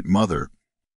of her late mother.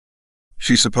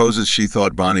 She supposes she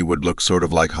thought Bonnie would look sort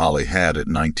of like Holly had at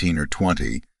 19 or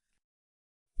 20.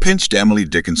 Pinched Emily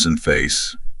Dickinson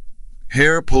face,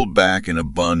 hair pulled back in a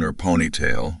bun or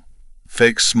ponytail,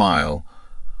 fake smile.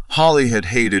 Holly had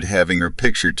hated having her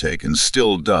picture taken,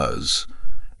 still does.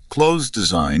 Clothes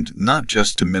designed not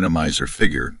just to minimize her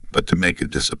figure, but to make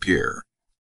it disappear.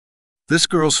 This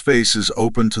girl's face is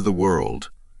open to the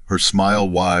world, her smile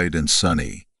wide and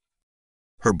sunny.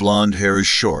 Her blonde hair is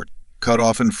short, cut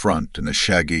off in front in a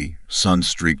shaggy,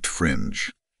 sun-streaked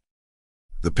fringe.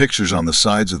 The pictures on the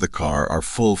sides of the car are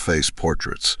full-face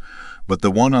portraits, but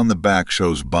the one on the back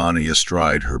shows Bonnie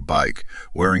astride her bike,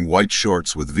 wearing white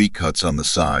shorts with V-cuts on the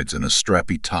sides and a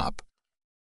strappy top.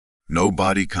 No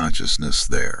body consciousness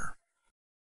there.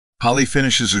 Holly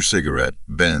finishes her cigarette,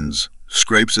 bends,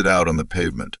 scrapes it out on the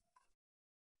pavement.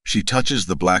 She touches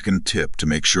the blackened tip to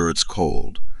make sure it's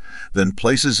cold, then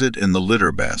places it in the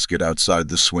litter basket outside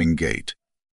the swing gate.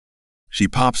 She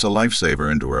pops a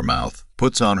lifesaver into her mouth,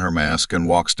 puts on her mask, and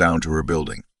walks down to her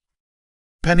building.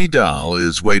 Penny Dahl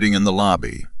is waiting in the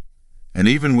lobby, and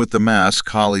even with the mask,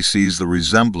 Holly sees the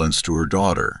resemblance to her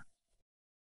daughter.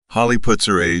 Holly puts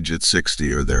her age at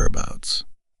 60 or thereabouts.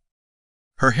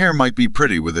 Her hair might be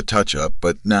pretty with a touch-up,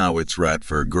 but now it's rat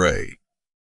fur gray.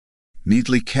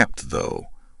 Neatly kept, though,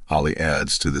 Holly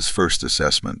adds to this first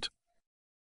assessment.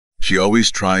 She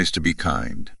always tries to be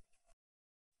kind.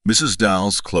 Mrs.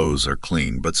 Dahl's clothes are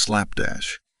clean but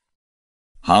slapdash.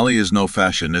 Holly is no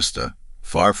fashionista,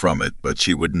 far from it, but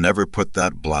she would never put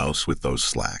that blouse with those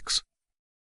slacks.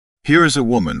 Here is a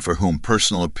woman for whom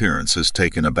personal appearance has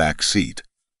taken a back seat.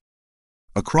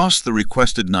 Across the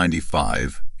requested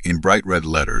 95, in bright red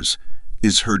letters,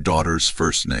 is her daughter's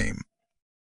first name.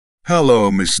 "Hello,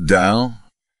 Miss Dahl,"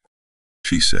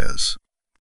 she says.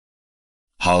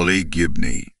 Holly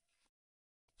Gibney.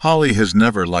 Holly has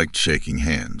never liked shaking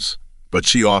hands, but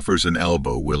she offers an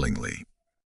elbow willingly.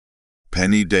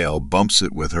 Penny Dahl bumps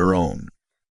it with her own.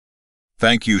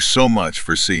 "Thank you so much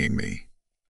for seeing me.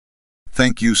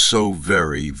 Thank you so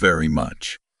very, very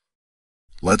much.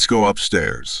 Let's go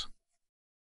upstairs."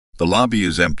 The lobby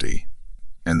is empty,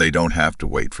 and they don't have to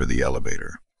wait for the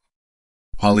elevator.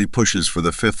 Holly pushes for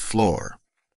the 5th floor.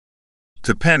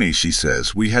 To Penny, she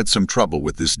says, "We had some trouble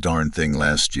with this darn thing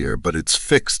last year, but it's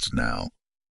fixed now."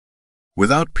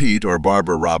 Without Pete or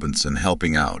Barbara Robinson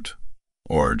helping out,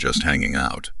 or just hanging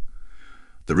out,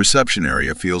 the reception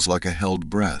area feels like a held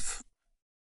breath.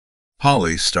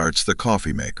 Holly starts the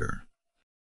coffee maker.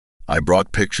 "I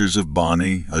brought pictures of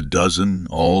Bonnie, a dozen,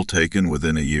 all taken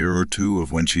within a year or two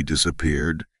of when she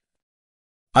disappeared.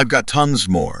 I've got tons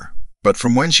more, but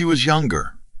from when she was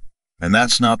younger. And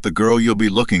that's not the girl you'll be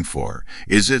looking for,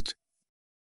 is it?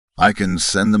 I can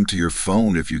send them to your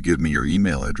phone if you give me your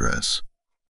email address."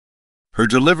 Her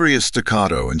delivery is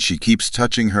staccato, and she keeps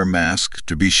touching her mask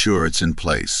to be sure it's in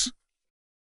place.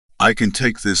 "I can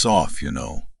take this off, you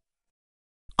know.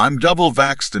 I'm double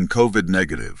vaxxed and COVID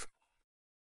negative.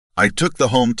 I took the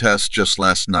home test just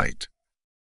last night.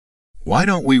 Why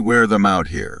don't we wear them out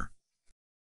here?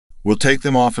 We'll take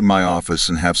them off in my office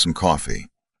and have some coffee.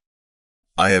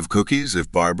 I have cookies if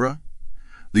Barbara,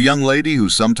 the young lady who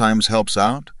sometimes helps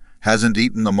out, hasn't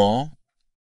eaten them all."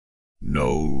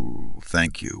 "No,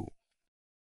 thank you."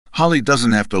 Holly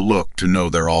doesn't have to look to know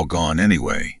they're all gone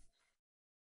anyway.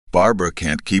 Barbara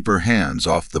can't keep her hands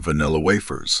off the vanilla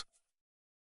wafers.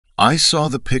 "I saw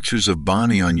the pictures of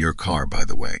Bonnie on your car, by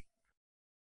the way.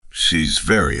 She's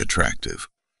very attractive."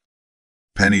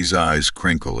 Penny's eyes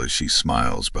crinkle as she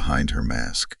smiles behind her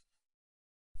mask.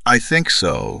 "I think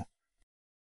so.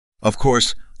 Of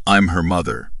course, I'm her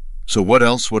mother, so what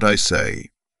else would I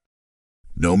say?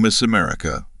 No Miss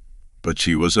America, but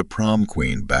she was a prom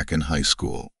queen back in high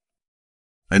school.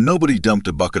 And nobody dumped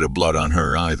a bucket of blood on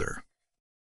her either."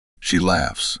 She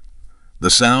laughs,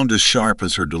 the sound as sharp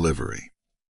as her delivery.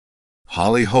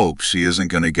 Holly hopes she isn't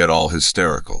going to get all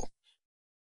hysterical.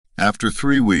 After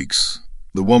 3 weeks,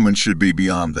 the woman should be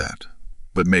beyond that,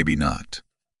 but maybe not.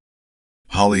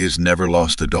 Holly has never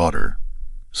lost a daughter,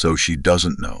 so she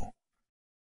doesn't know.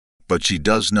 But she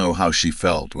does know how she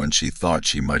felt when she thought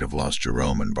she might have lost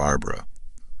Jerome and Barbara.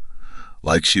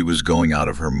 Like she was going out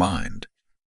of her mind.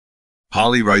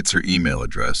 Holly writes her email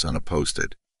address on a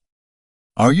post-it.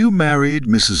 "Are you married,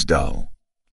 Mrs. Dahl?"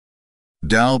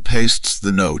 Dal pastes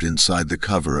the note inside the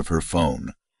cover of her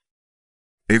phone.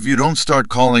 If you don't start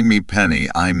calling me Penny,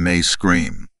 I may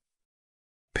scream.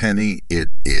 Penny it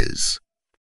is.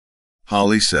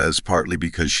 Holly says partly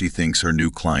because she thinks her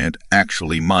new client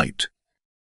actually might.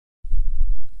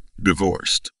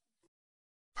 Divorced.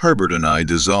 Herbert and I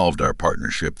dissolved our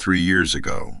partnership 3 years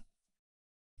ago.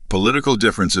 Political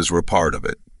differences were part of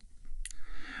it.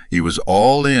 He was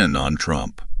all in on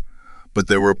Trump, but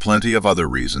there were plenty of other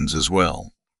reasons as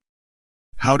well.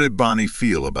 How did Bonnie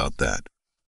feel about that?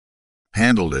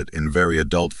 Handled it in very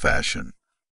adult fashion.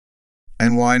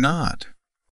 And why not?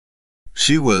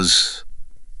 She was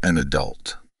an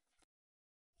adult.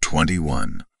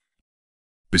 21.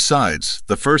 Besides,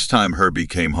 the first time Herbie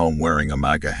came home wearing a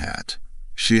MAGA hat,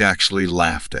 she actually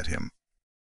laughed at him.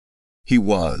 He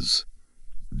was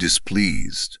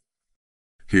displeased.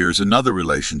 Here's another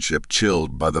relationship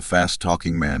chilled by the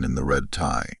fast-talking man in the red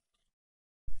tie.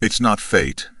 It's not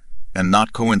fate, and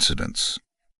not coincidence.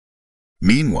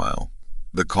 Meanwhile,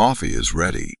 the coffee is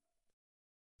ready.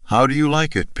 How do you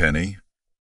like it, Penny?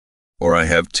 Or I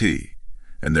have tea,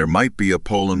 and there might be a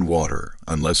Poland water,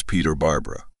 unless Pete or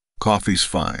Barbara. Coffee's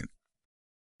fine.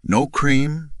 No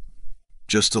cream,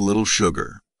 just a little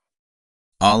sugar.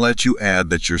 I'll let you add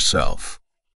that yourself.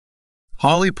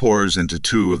 Holly pours into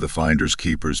 2 of the Finders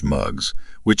Keepers mugs,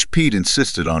 which Pete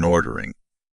insisted on ordering.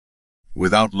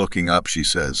 Without looking up, she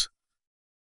says,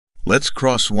 "Let's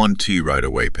cross 1 T right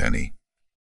away, Penny.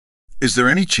 Is there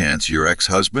any chance your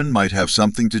ex-husband might have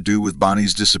something to do with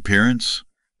Bonnie's disappearance?"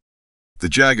 The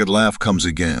jagged laugh comes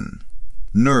again,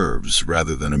 nerves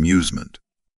rather than amusement.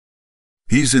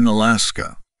 He's in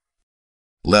Alaska.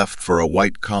 Left for a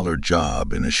white-collar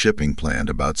job in a shipping plant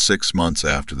about 6 months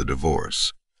after the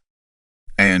divorce.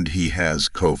 And he has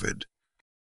COVID.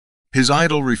 His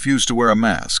idol refused to wear a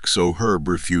mask, so Herb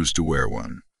refused to wear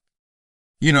one.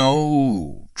 You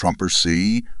know, Trumper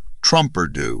see, Trumper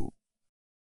do.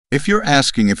 If you're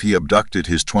asking if he abducted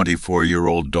his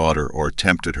 24-year-old daughter or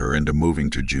tempted her into moving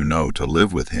to Juneau to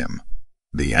live with him,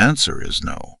 the answer is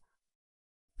no.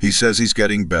 He says he's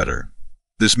getting better.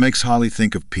 This makes Holly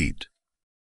think of Pete.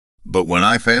 But when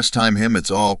I FaceTime him,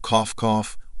 it's all cough,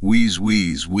 cough, wheeze,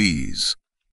 wheeze, wheeze.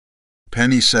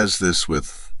 Penny says this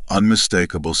with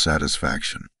unmistakable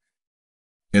satisfaction.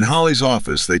 In Holly's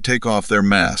office, they take off their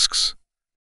masks.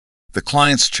 The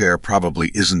client's chair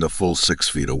probably isn't a full 6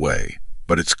 feet away,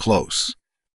 but it's close.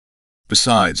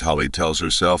 Besides, Holly tells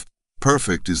herself,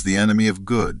 perfect is the enemy of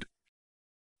good.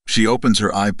 She opens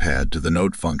her iPad to the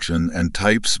note function and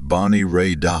types Bonnie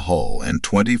Ray Dahul and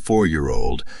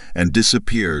 24-year-old and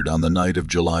disappeared on the night of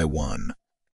July 1.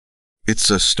 It's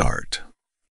a start.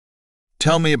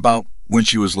 Tell me about when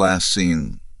she was last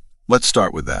seen. Let's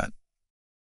start with that.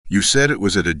 You said it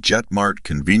was at a Jet Mart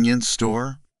convenience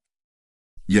store?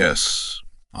 Yes,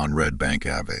 on Red Bank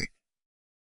Ave.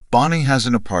 Bonnie has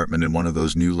an apartment in one of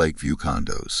those new Lakeview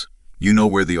condos. You know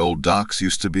where the old docks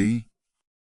used to be?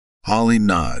 Holly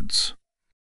nods.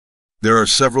 There are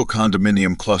several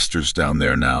condominium clusters down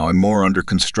there now and more under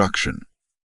construction.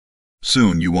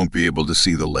 Soon you won't be able to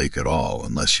see the lake at all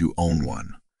unless you own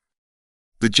one.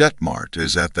 The Jet Mart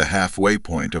is at the halfway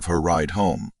point of her ride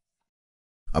home.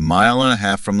 1.5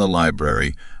 miles from the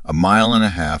library, 1.5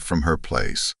 miles from her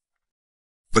place.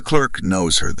 The clerk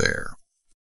knows her there.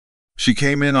 She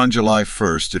came in on July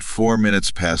 1st at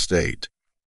 8:04.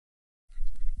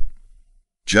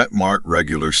 Jet Mart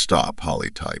regular stop, Holly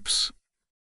types.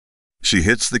 She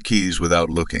hits the keys without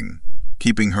looking,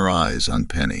 keeping her eyes on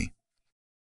Penny.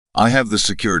 I have the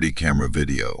security camera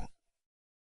video.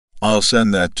 I'll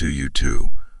send that to you too,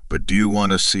 but do you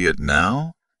want to see it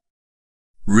now?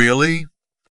 Really?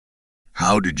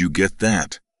 How did you get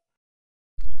that?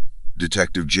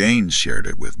 Detective Janes shared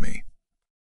it with me.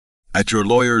 At your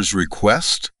lawyer's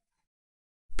request?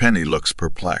 Penny looks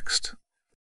perplexed.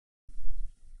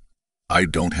 I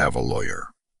don't have a lawyer.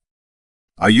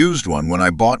 I used one when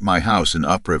I bought my house in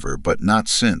Upriver, but not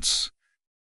since.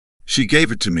 She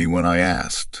gave it to me when I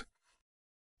asked.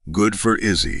 Good for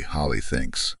Izzy, Holly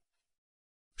thinks.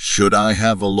 Should I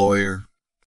have a lawyer?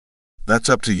 That's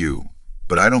up to you,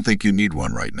 but I don't think you need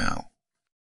one right now.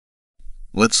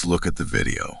 Let's look at the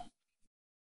video.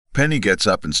 Penny gets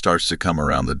up and starts to come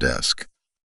around the desk.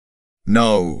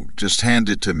 No, just hand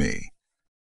it to me.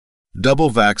 Double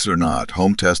vax or not,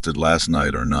 home tested last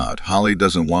night or not, Holly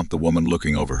doesn't want the woman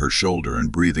looking over her shoulder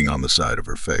and breathing on the side of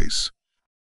her face.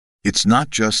 It's not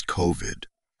just COVID.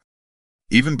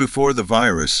 Even before the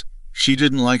virus, she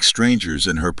didn't like strangers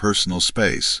in her personal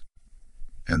space.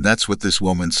 And that's what this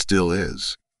woman still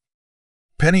is.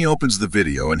 Penny opens the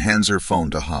video and hands her phone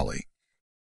to Holly.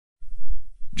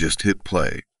 Just hit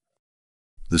play.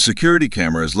 The security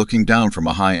camera is looking down from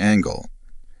a high angle,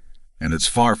 and it's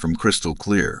far from crystal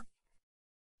clear.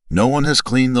 No one has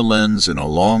cleaned the lens in a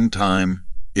long time,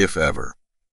 if ever.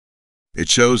 It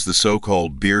shows the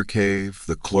so-called beer cave,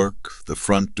 the clerk, the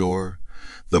front door,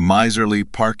 the miserly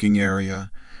parking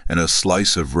area, and a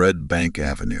slice of Red Bank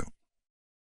Avenue.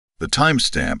 The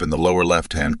timestamp in the lower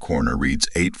left-hand corner reads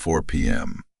 8:04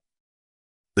 p.m.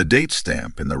 The date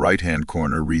stamp in the right-hand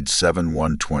corner reads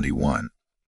 7/1/21.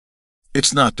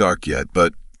 It's not dark yet,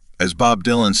 but, as Bob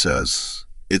Dylan says,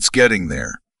 it's getting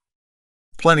there.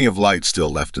 Plenty of light still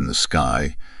left in the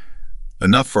sky,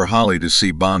 enough for Holly to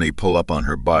see Bonnie pull up on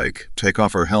her bike, take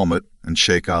off her helmet, and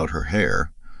shake out her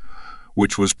hair,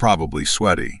 which was probably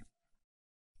sweaty.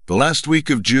 The last week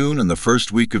of June and the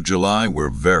first week of July were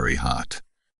very hot.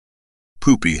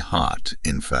 Poopy hot,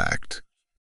 in fact.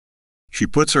 She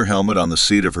puts her helmet on the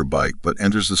seat of her bike but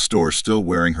enters the store still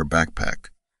wearing her backpack.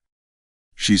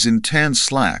 She's in tan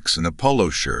slacks and a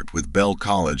polo shirt with Bell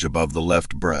College above the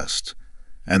left breast,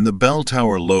 and the bell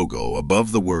tower logo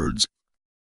above the words.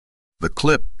 The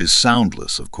clip is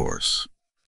soundless, of course.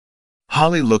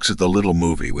 Holly looks at the little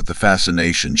movie with the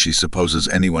fascination she supposes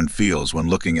anyone feels when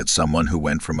looking at someone who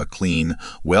went from a clean,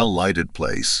 well-lighted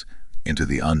place into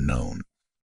the unknown.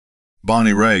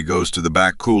 Bonnie Ray goes to the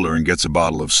back cooler and gets a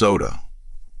bottle of soda.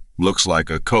 Looks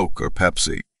like a Coke or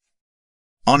Pepsi.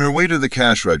 On her way to the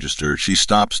cash register, she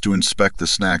stops to inspect the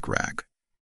snack rack.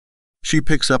 She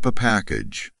picks up a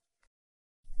package.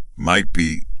 Might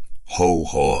be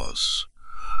ho-haws.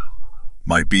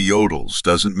 Might be yodels,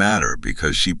 doesn't matter,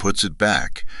 because she puts it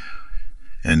back.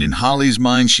 And in Holly's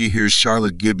mind she hears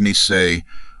Charlotte Gibney say,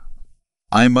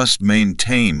 "I must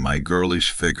maintain my girlish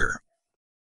figure."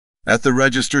 At the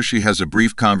register she has a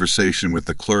brief conversation with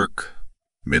the clerk,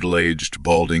 middle-aged,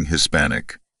 balding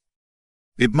Hispanic.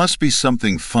 It must be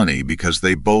something funny because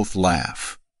they both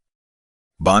laugh.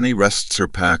 Bonnie rests her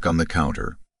pack on the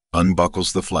counter,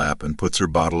 unbuckles the flap, and puts her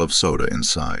bottle of soda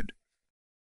inside.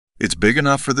 It's big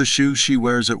enough for the shoes she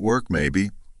wears at work, maybe,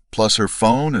 plus her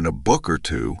phone and a book or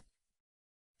two.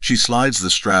 She slides the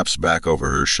straps back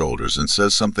over her shoulders and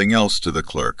says something else to the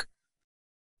clerk.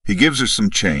 He gives her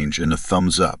some change and a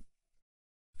thumbs up.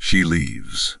 She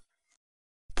leaves,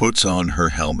 puts on her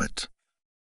helmet,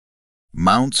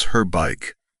 mounts her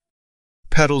bike,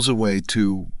 pedals away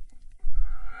to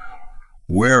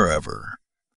wherever.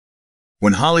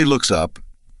 When Holly looks up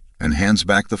and hands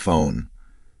back the phone,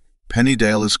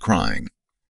 Pennydale is crying.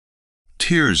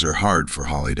 Tears are hard for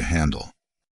Holly to handle.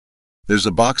 There's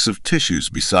a box of tissues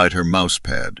beside her mouse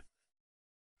pad.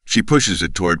 She pushes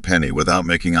it toward Penny without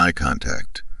making eye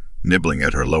contact, nibbling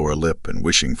at her lower lip and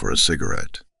wishing for a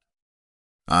cigarette.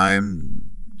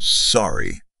 "I'm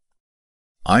sorry.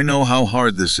 I know how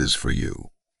hard this is for you."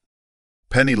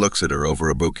 Penny looks at her over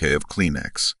a bouquet of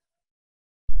Kleenex.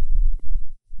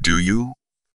 "Do you?"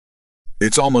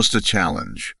 It's almost a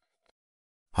challenge.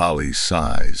 Holly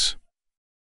sighs.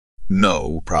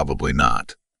 "No, probably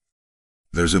not."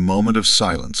 There's a moment of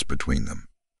silence between them.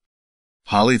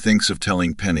 Holly thinks of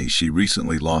telling Penny she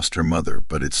recently lost her mother,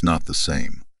 but it's not the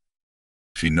same.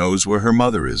 She knows where her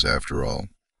mother is, after all.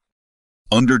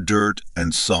 Under dirt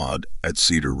and sod at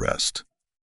Cedar Rest.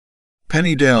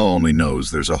 Pennydale only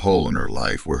knows there's a hole in her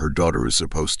life where her daughter is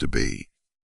supposed to be.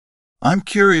 "I'm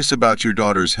curious about your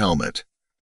daughter's helmet.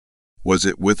 Was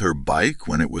it with her bike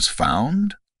when it was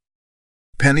found?"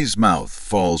 Penny's mouth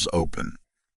falls open.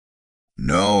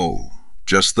 "No,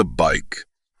 just the bike."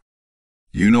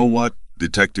 You know what?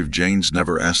 Detective Janes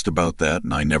never asked about that,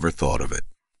 and I never thought of it.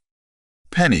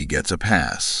 Penny gets a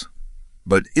pass.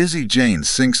 But Izzy Jane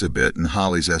sinks a bit in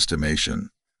Holly's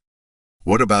estimation.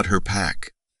 What about her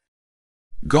pack?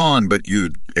 Gone, but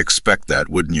you'd expect that,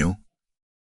 wouldn't you?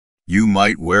 You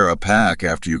might wear a pack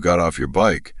after you got off your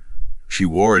bike. She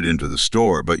wore it into the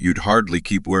store, but you'd hardly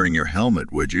keep wearing your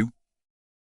helmet, would you?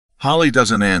 Holly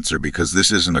doesn't answer because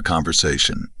this isn't a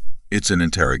conversation. It's an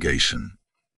interrogation.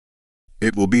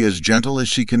 It will be as gentle as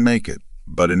she can make it,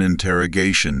 but an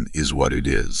interrogation is what it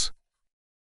is.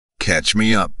 Catch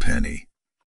me up, Penny.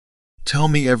 Tell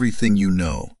me everything you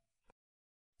know.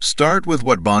 Start with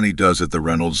what Bonnie does at the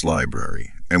Reynolds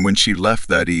Library, and when she left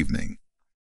that evening.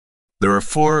 There are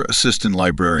 4 assistant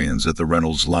librarians at the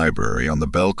Reynolds Library on the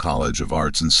Bell College of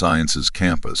Arts and Sciences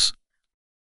campus.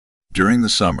 During the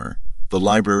summer, the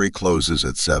library closes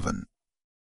at 7.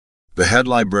 The head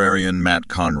librarian, Matt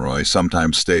Conroy,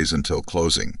 sometimes stays until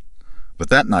closing, but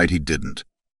that night he didn't.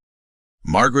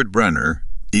 Margaret Brenner,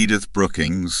 Edith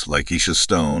Brookings, Lakeisha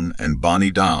Stone, and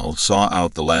Bonnie Dahl saw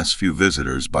out the last few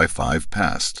visitors by 5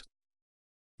 past.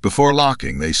 Before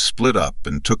locking, they split up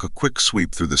and took a quick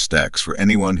sweep through the stacks for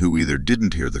anyone who either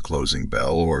didn't hear the closing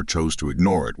bell or chose to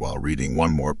ignore it while reading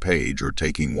one more page or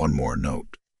taking one more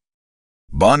note.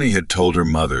 Bonnie had told her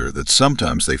mother that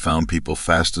sometimes they found people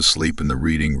fast asleep in the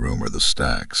reading room or the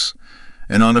stacks,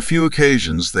 and on a few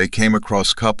occasions they came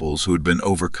across couples who had been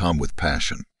overcome with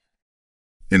passion.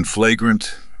 In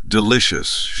flagrant, delicious,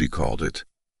 she called it.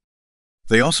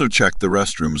 They also checked the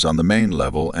restrooms on the main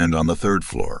level and on the third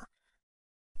floor.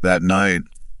 That night,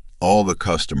 all the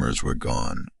customers were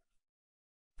gone.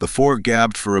 The four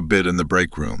gabbed for a bit in the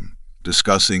break room,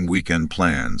 discussing weekend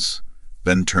plans,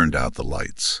 then turned out the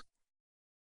lights.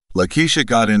 Lakeisha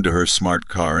got into her smart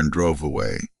car and drove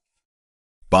away.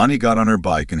 Bonnie got on her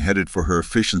bike and headed for her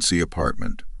efficiency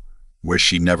apartment, where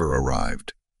she never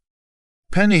arrived.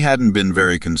 Penny hadn't been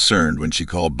very concerned when she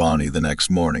called Bonnie the next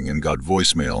morning and got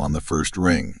voicemail on the first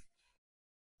ring.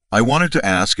 I wanted to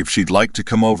ask if she'd like to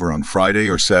come over on Friday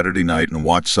or Saturday night and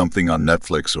watch something on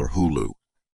Netflix or Hulu.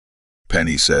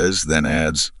 Penny says, then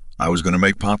adds, I was going to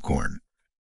make popcorn.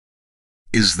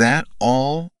 Is that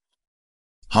all?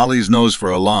 Holly's nose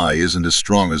for a lie isn't as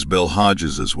strong as Bill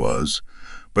Hodges's was,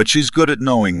 but she's good at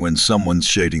knowing when someone's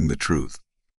shading the truth.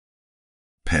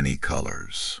 Penny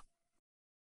colors.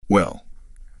 Well,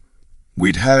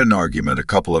 we'd had an argument a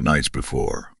couple of nights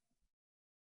before.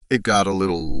 It got a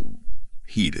little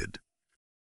heated.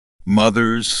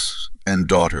 Mothers and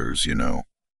daughters, you know.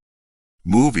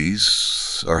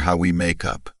 Movies are how we make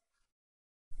up.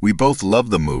 We both love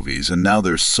the movies, and now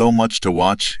there's so much to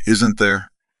watch, isn't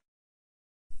there?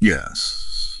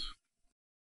 Yes,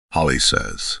 Holly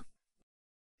says.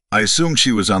 I assumed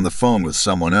she was on the phone with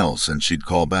someone else and she'd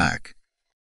call back.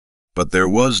 But there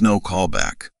was no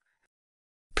callback.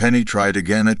 Penny tried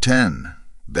again at 10,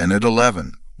 then at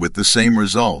 11, with the same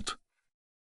result.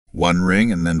 One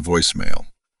ring and then voicemail.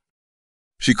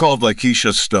 She called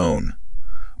Lakeisha Stone,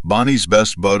 Bonnie's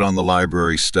best bud on the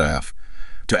library staff,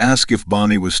 to ask if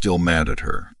Bonnie was still mad at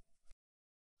her.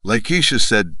 Lakeisha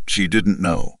said she didn't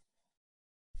know.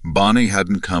 Bonnie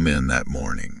hadn't come in that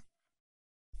morning.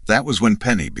 That was when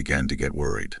Penny began to get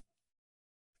worried.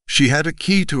 She had a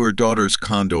key to her daughter's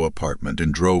condo apartment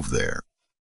and drove there.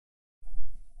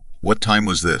 What time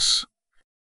was this?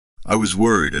 I was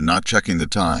worried and not checking the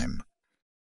time.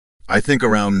 I think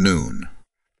around noon.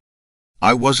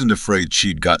 I wasn't afraid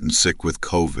she'd gotten sick with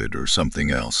COVID or something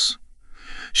else.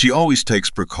 She always takes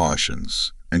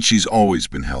precautions, and she's always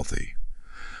been healthy.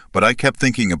 But I kept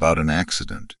thinking about an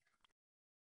accident.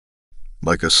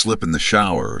 Like a slip in the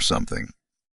shower or something.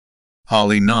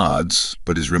 Holly nods,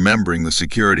 but is remembering the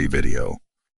security video.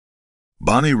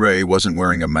 Bonnie Ray wasn't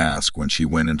wearing a mask when she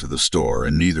went into the store,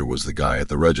 and neither was the guy at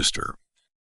the register.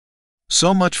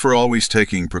 So much for always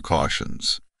taking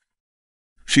precautions.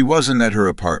 She wasn't at her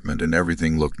apartment and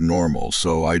everything looked normal,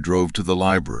 so I drove to the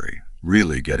library,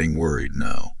 really getting worried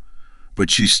now.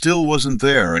 But she still wasn't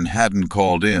there and hadn't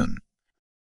called in.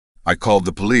 I called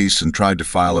the police and tried to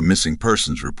file a missing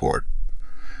persons report.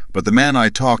 But the man I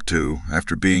talked to,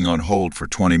 after being on hold for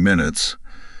 20 minutes,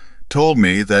 told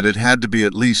me that it had to be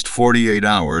at least 48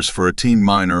 hours for a teen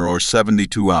minor or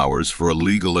 72 hours for a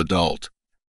legal adult.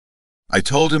 I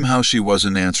told him how she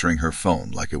wasn't answering her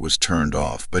phone like it was turned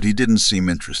off, but he didn't seem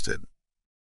interested.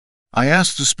 I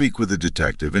asked to speak with a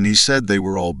detective, and he said they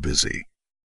were all busy.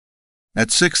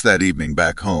 At 6 that evening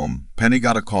back home, Penny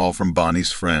got a call from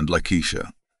Bonnie's friend,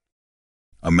 Lakeisha.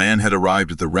 A man had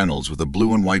arrived at the Reynolds with a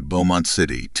blue and white Beaumont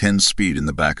City 10-speed in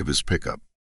the back of his pickup.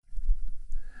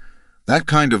 That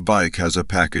kind of bike has a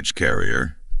package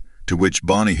carrier, to which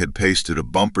Bonnie had pasted a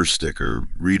bumper sticker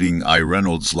reading I.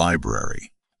 Reynolds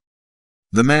Library.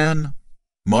 The man,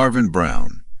 Marvin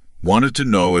Brown, wanted to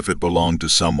know if it belonged to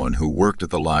someone who worked at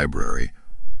the library,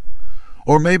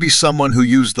 or maybe someone who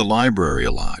used the library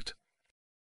a lot.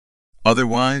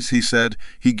 Otherwise, he said,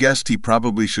 he guessed he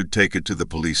probably should take it to the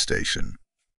police station.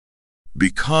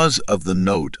 Because of the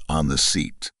note on the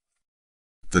seat.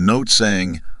 The note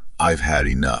saying, I've had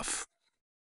enough.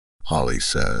 Holly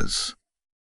says.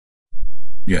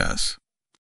 Yes.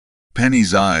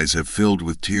 Penny's eyes have filled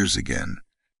with tears again.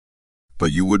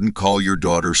 But you wouldn't call your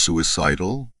daughter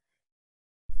suicidal?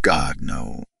 God,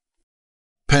 no.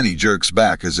 Penny jerks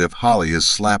back as if Holly has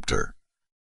slapped her.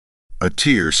 A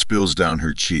tear spills down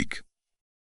her cheek.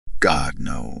 God,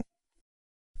 no.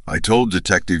 I told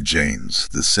Detective Janes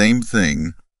the same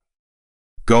thing.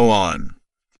 Go on.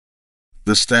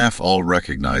 The staff all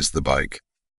recognized the bike.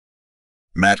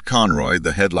 Matt Conroy,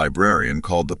 the head librarian,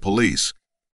 called the police.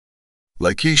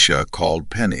 Lakeisha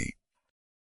called Penny.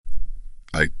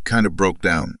 I kind of broke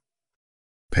down,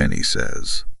 Penny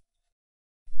says.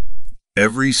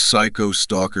 Every psycho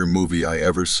stalker movie I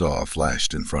ever saw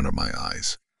flashed in front of my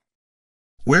eyes.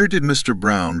 Where did Mr.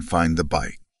 Brown find the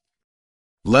bike?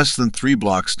 Less than 3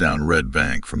 blocks down Red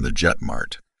Bank from the Jet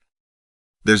Mart.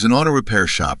 There's an auto repair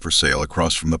shop for sale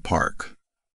across from the park.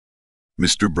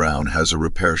 Mr. Brown has a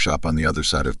repair shop on the other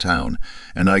side of town,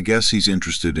 and I guess he's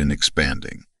interested in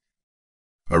expanding.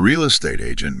 A real estate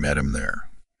agent met him there.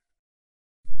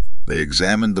 They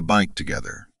examined the bike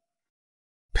together.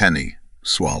 Penny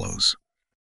swallows.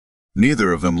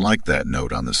 Neither of them liked that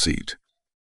note on the seat.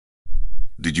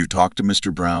 Did you talk to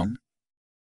Mr. Brown?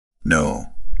 No.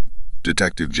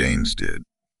 Detective Janes did.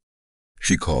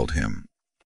 She called him.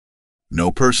 No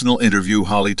personal interview,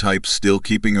 Holly types, still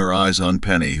keeping her eyes on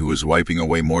Penny, who is wiping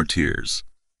away more tears.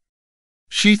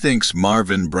 She thinks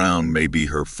Marvin Brown may be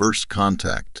her first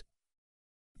contact.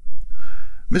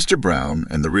 Mr. Brown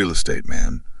and the real estate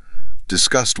man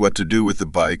discussed what to do with the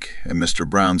bike, and Mr.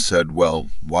 Brown said, well,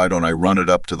 why don't I run it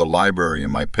up to the library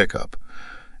in my pickup?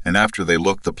 And after they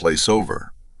looked the place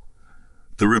over.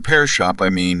 The repair shop,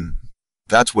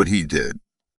 that's what he did.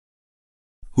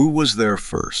 Who was there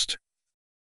first?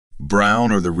 Brown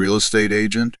or the real estate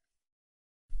agent?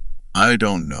 I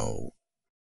don't know.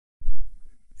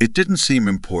 It didn't seem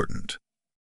important.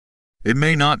 It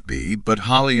may not be, but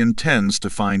Holly intends to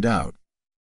find out.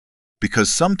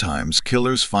 Because sometimes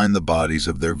killers find the bodies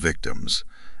of their victims,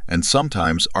 and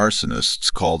sometimes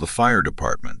arsonists call the fire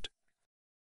department.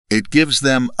 It gives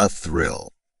them a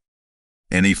thrill.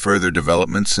 Any further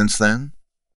developments since then?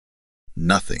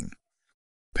 Nothing,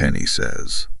 Penny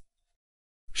says.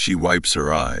 She wipes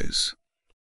her eyes.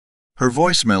 Her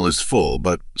voicemail is full,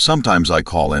 but sometimes I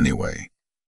call anyway.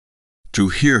 To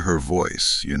hear her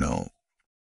voice, you know.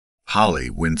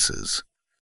 Holly winces.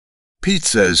 Pete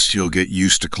says she'll get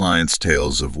used to clients'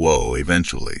 tales of woe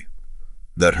eventually,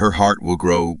 that her heart will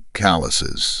grow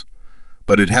calluses,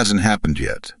 but it hasn't happened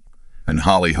yet, and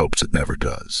Holly hopes it never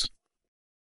does.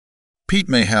 Pete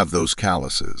may have those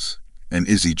calluses, and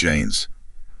Izzy Jane's,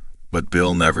 but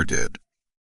Bill never did.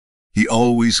 He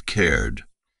always cared.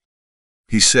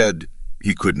 He said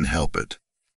he couldn't help it.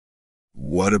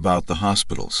 What about the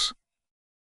hospitals?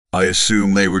 I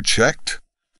assume they were checked?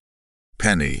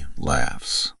 Penny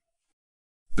laughs.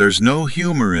 There's no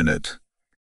humor in it.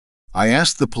 I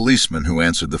asked the policeman who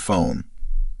answered the phone.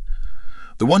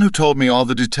 The one who told me all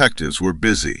the detectives were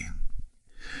busy.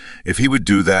 If he would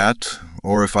do that,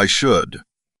 or if I should.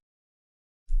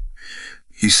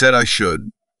 He said I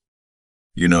should.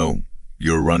 You know,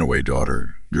 your runaway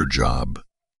daughter, your job.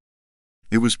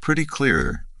 It was pretty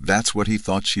clear that's what he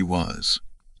thought she was,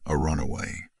 a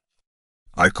runaway.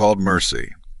 I called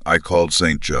Mercy. I called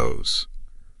St. Joe's.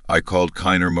 I called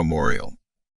Kiner Memorial.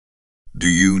 Do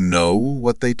you know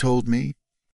what they told me?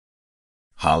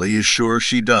 Holly is sure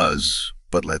she does,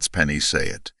 but lets Penny say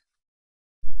it.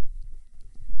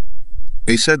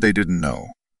 They said they didn't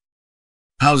know.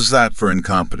 How's that for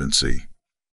incompetency?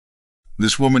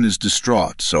 This woman is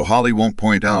distraught, so Holly won't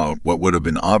point out what would have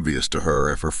been obvious to her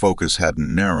if her focus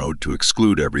hadn't narrowed to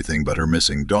exclude everything but her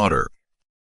missing daughter.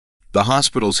 The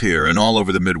hospitals here and all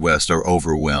over the Midwest are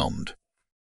overwhelmed.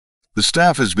 The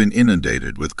staff has been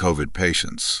inundated with COVID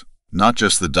patients, not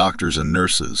just the doctors and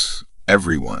nurses,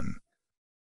 everyone.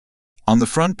 On the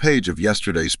front page of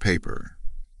yesterday's paper,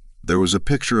 there was a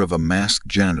picture of a masked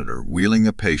janitor wheeling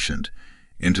a patient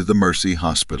into the Mercy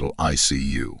Hospital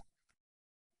ICU.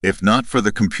 If not for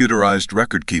the computerized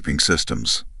record-keeping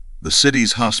systems, the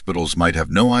city's hospitals might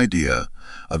have no idea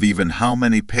of even how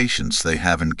many patients they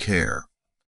have in care.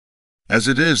 As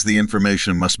it is, the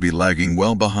information must be lagging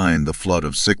well behind the flood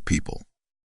of sick people.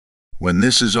 When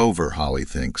this is over, Holly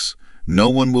thinks, no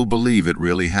one will believe it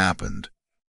really happened.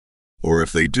 Or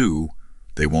if they do,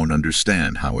 they won't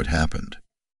understand how it happened.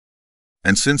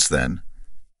 And since then,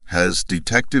 has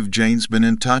Detective Janes been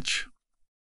in touch?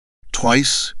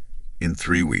 Twice in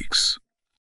 3 weeks,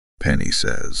 Penny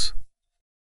says.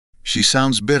 She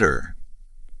sounds bitter,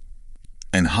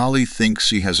 and Holly thinks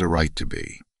she has a right to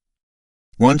be.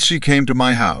 Once she came to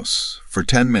my house for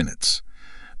 10 minutes.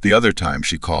 The other time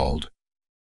she called.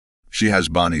 She has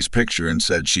Bonnie's picture and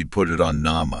said she'd put it on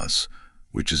NAMUS,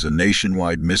 which is a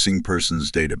nationwide missing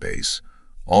persons database,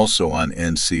 also on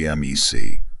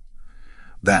NCMEC.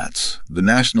 That's the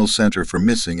National Center for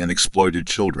Missing and Exploited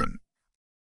Children.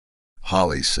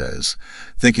 Holly says,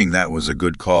 thinking that was a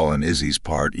good call on Izzy's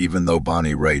part, even though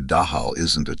Bonnie Ray Dahal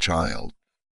isn't a child.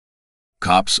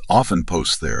 Cops often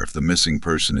post there if the missing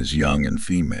person is young and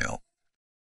female.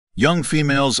 Young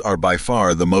females are by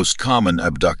far the most common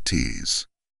abductees.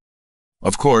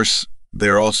 Of course,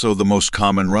 they're also the most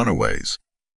common runaways.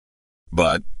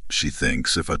 But, she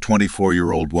thinks, if a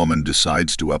 24-year-old woman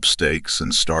decides to up stakes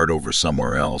and start over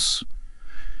somewhere else,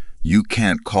 you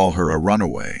can't call her a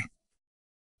runaway.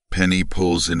 Penny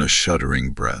pulls in a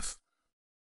shuddering breath.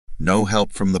 No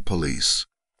help from the police.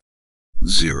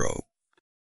 0.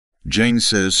 Jane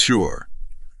says sure.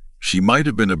 She might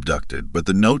have been abducted, but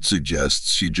the note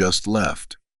suggests she just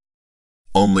left.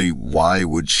 Only why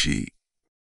would she?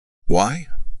 Why?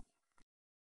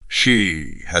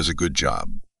 She has a good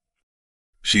job.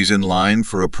 She's in line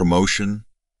for a promotion.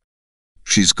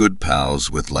 She's good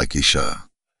pals with Lakeisha.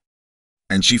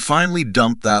 And she finally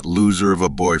dumped that loser of a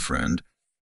boyfriend.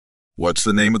 What's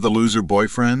the name of the loser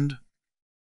boyfriend?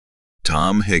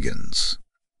 Tom Higgins.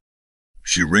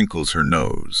 She wrinkles her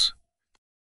nose.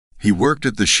 He worked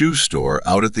at the shoe store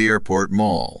out at the airport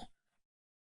mall.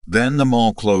 Then the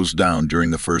mall closed down during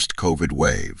the first COVID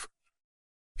wave.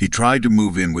 He tried to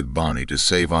move in with Bonnie to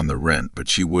save on the rent, but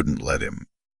she wouldn't let him.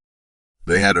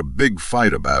 They had a big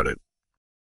fight about it.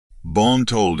 Bon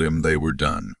told him they were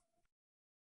done.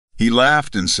 He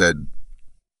laughed and said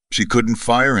she couldn't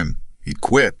fire him. He'd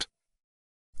quit.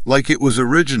 Like it was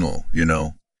original, you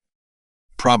know.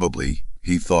 Probably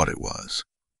he thought it was.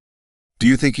 Do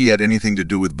you think he had anything to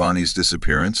do with Bonnie's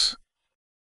disappearance?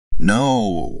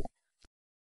 No.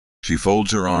 She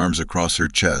folds her arms across her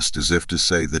chest as if to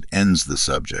say that ends the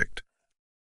subject.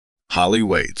 Holly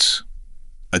waits,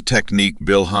 a technique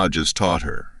Bill Hodges taught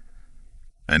her,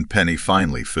 and Penny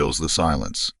finally fills the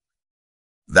silence.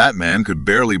 That man could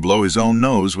barely blow his own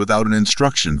nose without an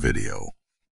instruction video.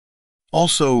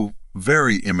 Also,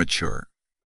 very immature.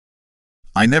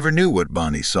 I never knew what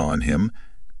Bonnie saw in him,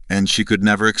 and she could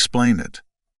never explain it.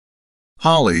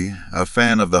 Holly, a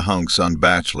fan of the hunks on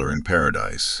Bachelor in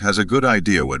Paradise, has a good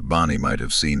idea what Bonnie might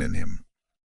have seen in him.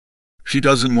 She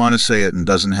doesn't want to say it and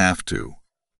doesn't have to.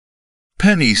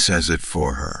 Penny says it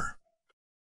for her.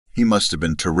 He must have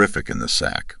been terrific in the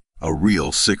sack, a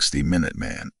real 60-minute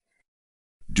man.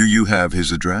 Do you have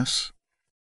his address?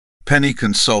 Penny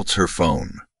consults her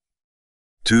phone.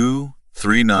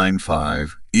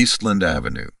 2395 Eastland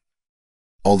Avenue.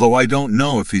 Although I don't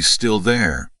know if he's still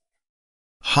there.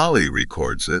 Holly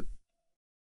records it.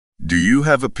 Do you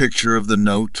have a picture of the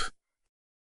note?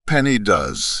 Penny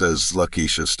does, says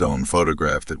Lakeisha Stone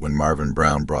photographed it when Marvin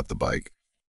Brown brought the bike.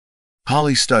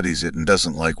 Holly studies it and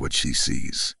doesn't like what she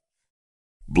sees.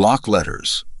 Block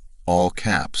letters, all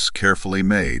caps, carefully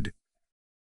made.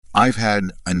 I've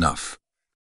had enough.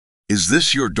 Is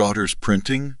this your daughter's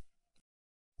printing?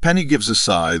 Penny gives a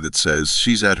sigh that says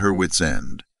she's at her wit's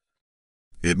end.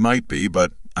 It might be,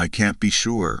 but I can't be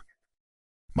sure.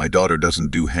 My daughter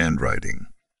doesn't do handwriting.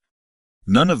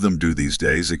 None of them do these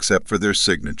days except for their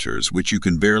signatures, which you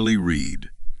can barely read.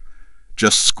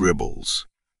 Just scribbles.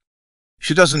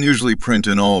 She doesn't usually print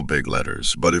in all big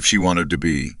letters, but if she wanted to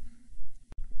be,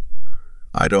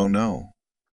 I don't know.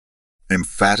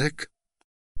 Emphatic?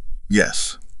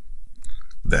 Yes.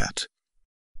 That.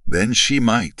 Then she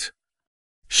might.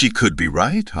 She could be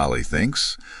right, Holly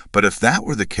thinks, but if that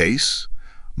were the case,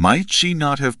 might she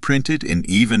not have printed in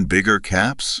even bigger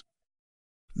caps?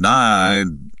 Nah,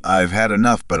 I've had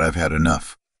enough, but I've had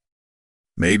enough.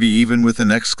 Maybe even with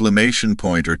an exclamation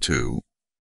point or two.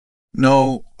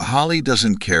 No, Holly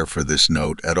doesn't care for this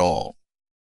note at all.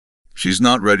 She's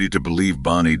not ready to believe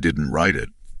Bonnie didn't write it,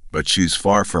 but she's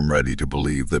far from ready to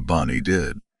believe that Bonnie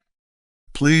did.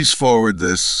 Please forward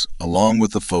this, along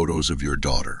with the photos of your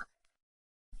daughter.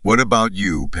 What about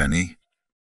you, Penny?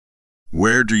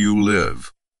 Where do you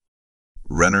live?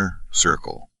 Renner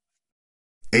Circle.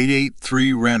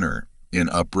 883 Renner in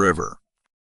Upriver.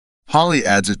 Holly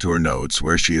adds it to her notes,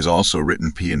 where she has also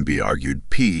written P&B argued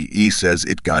P. says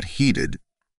it got heated.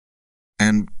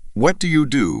 And what do you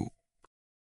do?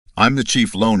 I'm the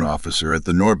chief loan officer at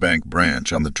the Norbank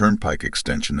branch on the Turnpike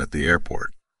extension at the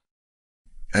airport.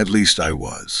 At least I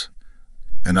was,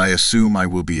 and I assume I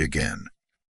will be again.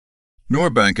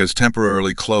 Norbank has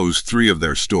temporarily closed 3 of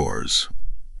their stores.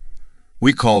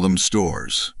 We call them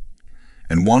stores,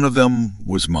 and one of them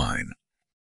was mine.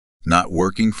 Not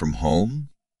working from home?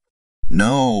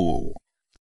 No.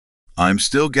 I'm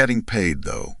still getting paid,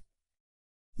 though.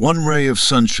 One ray of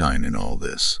sunshine in all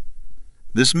this.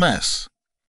 This mess.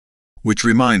 Which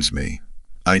reminds me,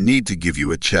 I need to give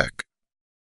you a check.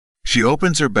 She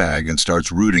opens her bag and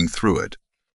starts rooting through it.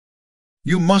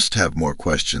 You must have more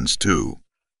questions, too.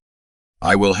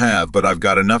 I will have, but I've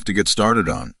got enough to get started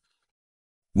on.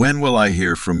 When will I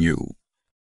hear from you?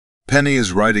 Penny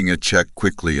is writing a check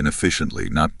quickly and efficiently,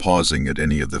 not pausing at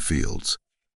any of the fields.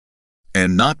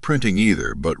 And not printing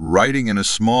either, but writing in a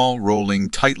small, rolling,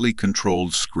 tightly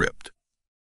controlled script.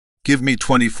 Give me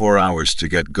 24 hours to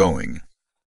get going.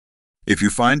 If you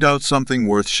find out something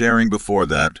worth sharing before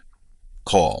that,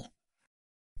 call.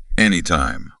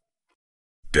 Anytime.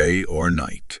 Day or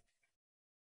night.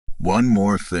 One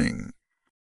more thing.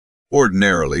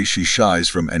 Ordinarily, she shies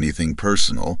from anything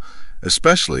personal,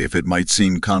 especially if it might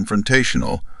seem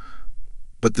confrontational,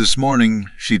 but this morning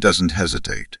she doesn't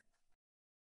hesitate.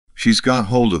 She's got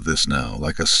hold of this now,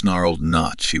 like a snarled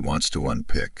knot she wants to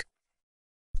unpick.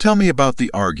 Tell me about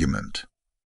the argument.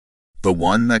 The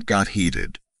one that got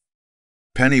heated.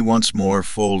 Penny once more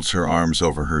folds her arms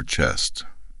over her chest,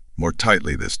 more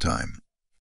tightly this time.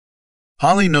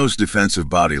 Holly knows defensive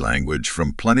body language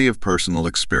from plenty of personal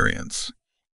experience.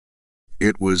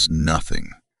 It was nothing.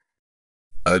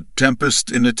 A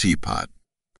tempest in a teapot.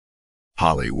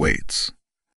 Holly waits.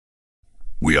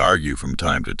 We argue from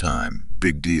time to time.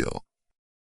 Big deal.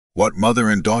 What mother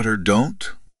and daughter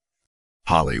don't?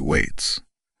 Holly waits.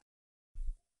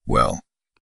 Well,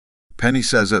 Penny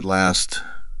says at last,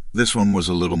 this one was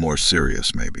a little more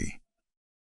serious, maybe.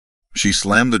 She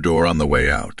slammed the door on the way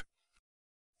out.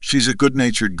 She's a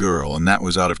good-natured girl, and that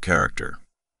was out of character.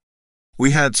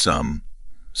 We had some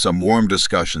warm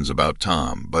discussions about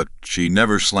Tom, but she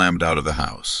never slammed out of the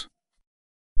house.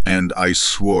 And I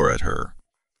swore at her.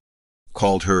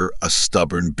 Called her a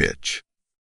stubborn bitch.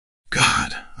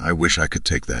 God, I wish I could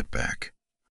take that back.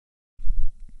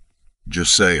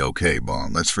 Just say, okay,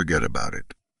 Bon, let's forget about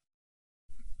it.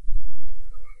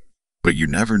 But you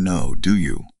never know, do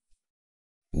you?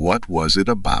 What was it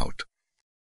about?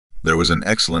 There was an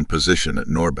excellent position at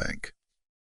Norbank.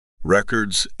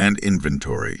 Records and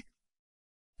inventory.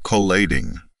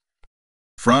 Collating.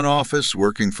 Front office,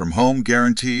 working from home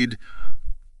guaranteed.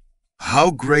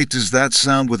 How great does that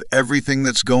sound with everything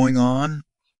that's going on?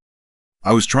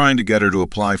 I was trying to get her to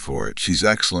apply for it. She's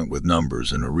excellent with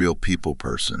numbers and a real people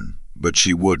person, but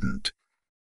she wouldn't.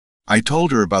 I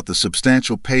told her about the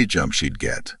substantial pay jump she'd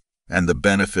get, and the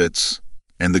benefits,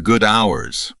 and the good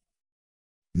hours.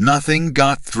 Nothing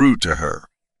got through to her.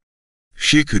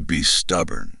 She could be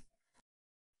stubborn.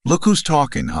 Look who's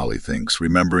talking, Holly thinks,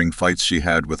 remembering fights she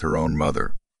had with her own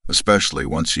mother, especially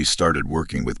once she started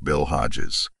working with Bill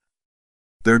Hodges.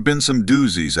 There had been some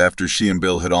doozies after she and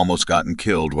Bill had almost gotten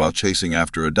killed while chasing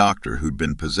after a doctor who'd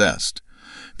been possessed.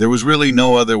 There was really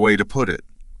no other way to put it.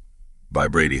 By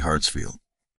Brady Hartsfield.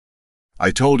 I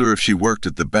told her if she worked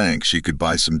at the bank, she could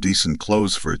buy some decent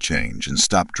clothes for a change and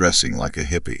stop dressing like a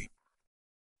hippie.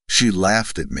 She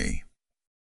laughed at me.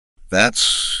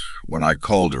 That's when I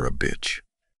called her a bitch.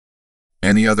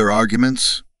 Any other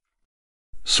arguments?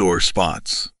 Sore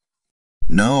spots?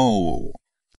 No.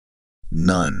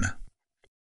 None.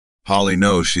 Holly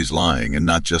knows she's lying, and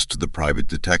not just to the private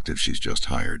detective she's just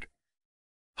hired.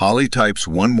 Holly types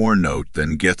one more note,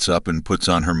 then gets up and puts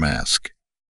on her mask.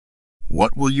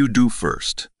 What will you do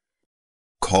first?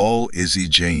 Call Izzy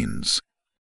Janes.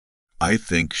 I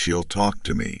think she'll talk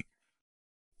to me.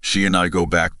 She and I go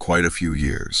back quite a few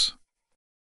years.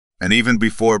 And even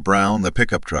before Brown, the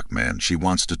pickup truck man, she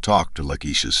wants to talk to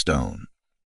Lakeisha Stone.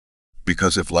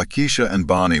 Because if Lakeisha and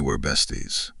Bonnie were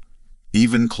besties,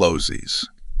 even closies,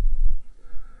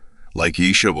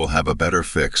 Lakeisha will have a better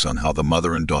fix on how the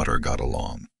mother and daughter got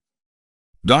along.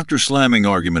 Dr. Slamming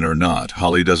argument or not,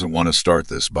 Holly doesn't want to start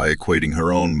this by equating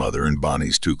her own mother and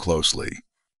Bonnie's too closely.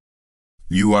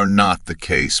 You are not the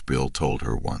case, Bill told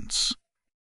her once.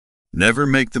 Never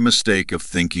make the mistake of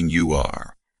thinking you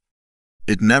are.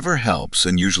 It never helps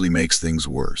and usually makes things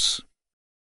worse.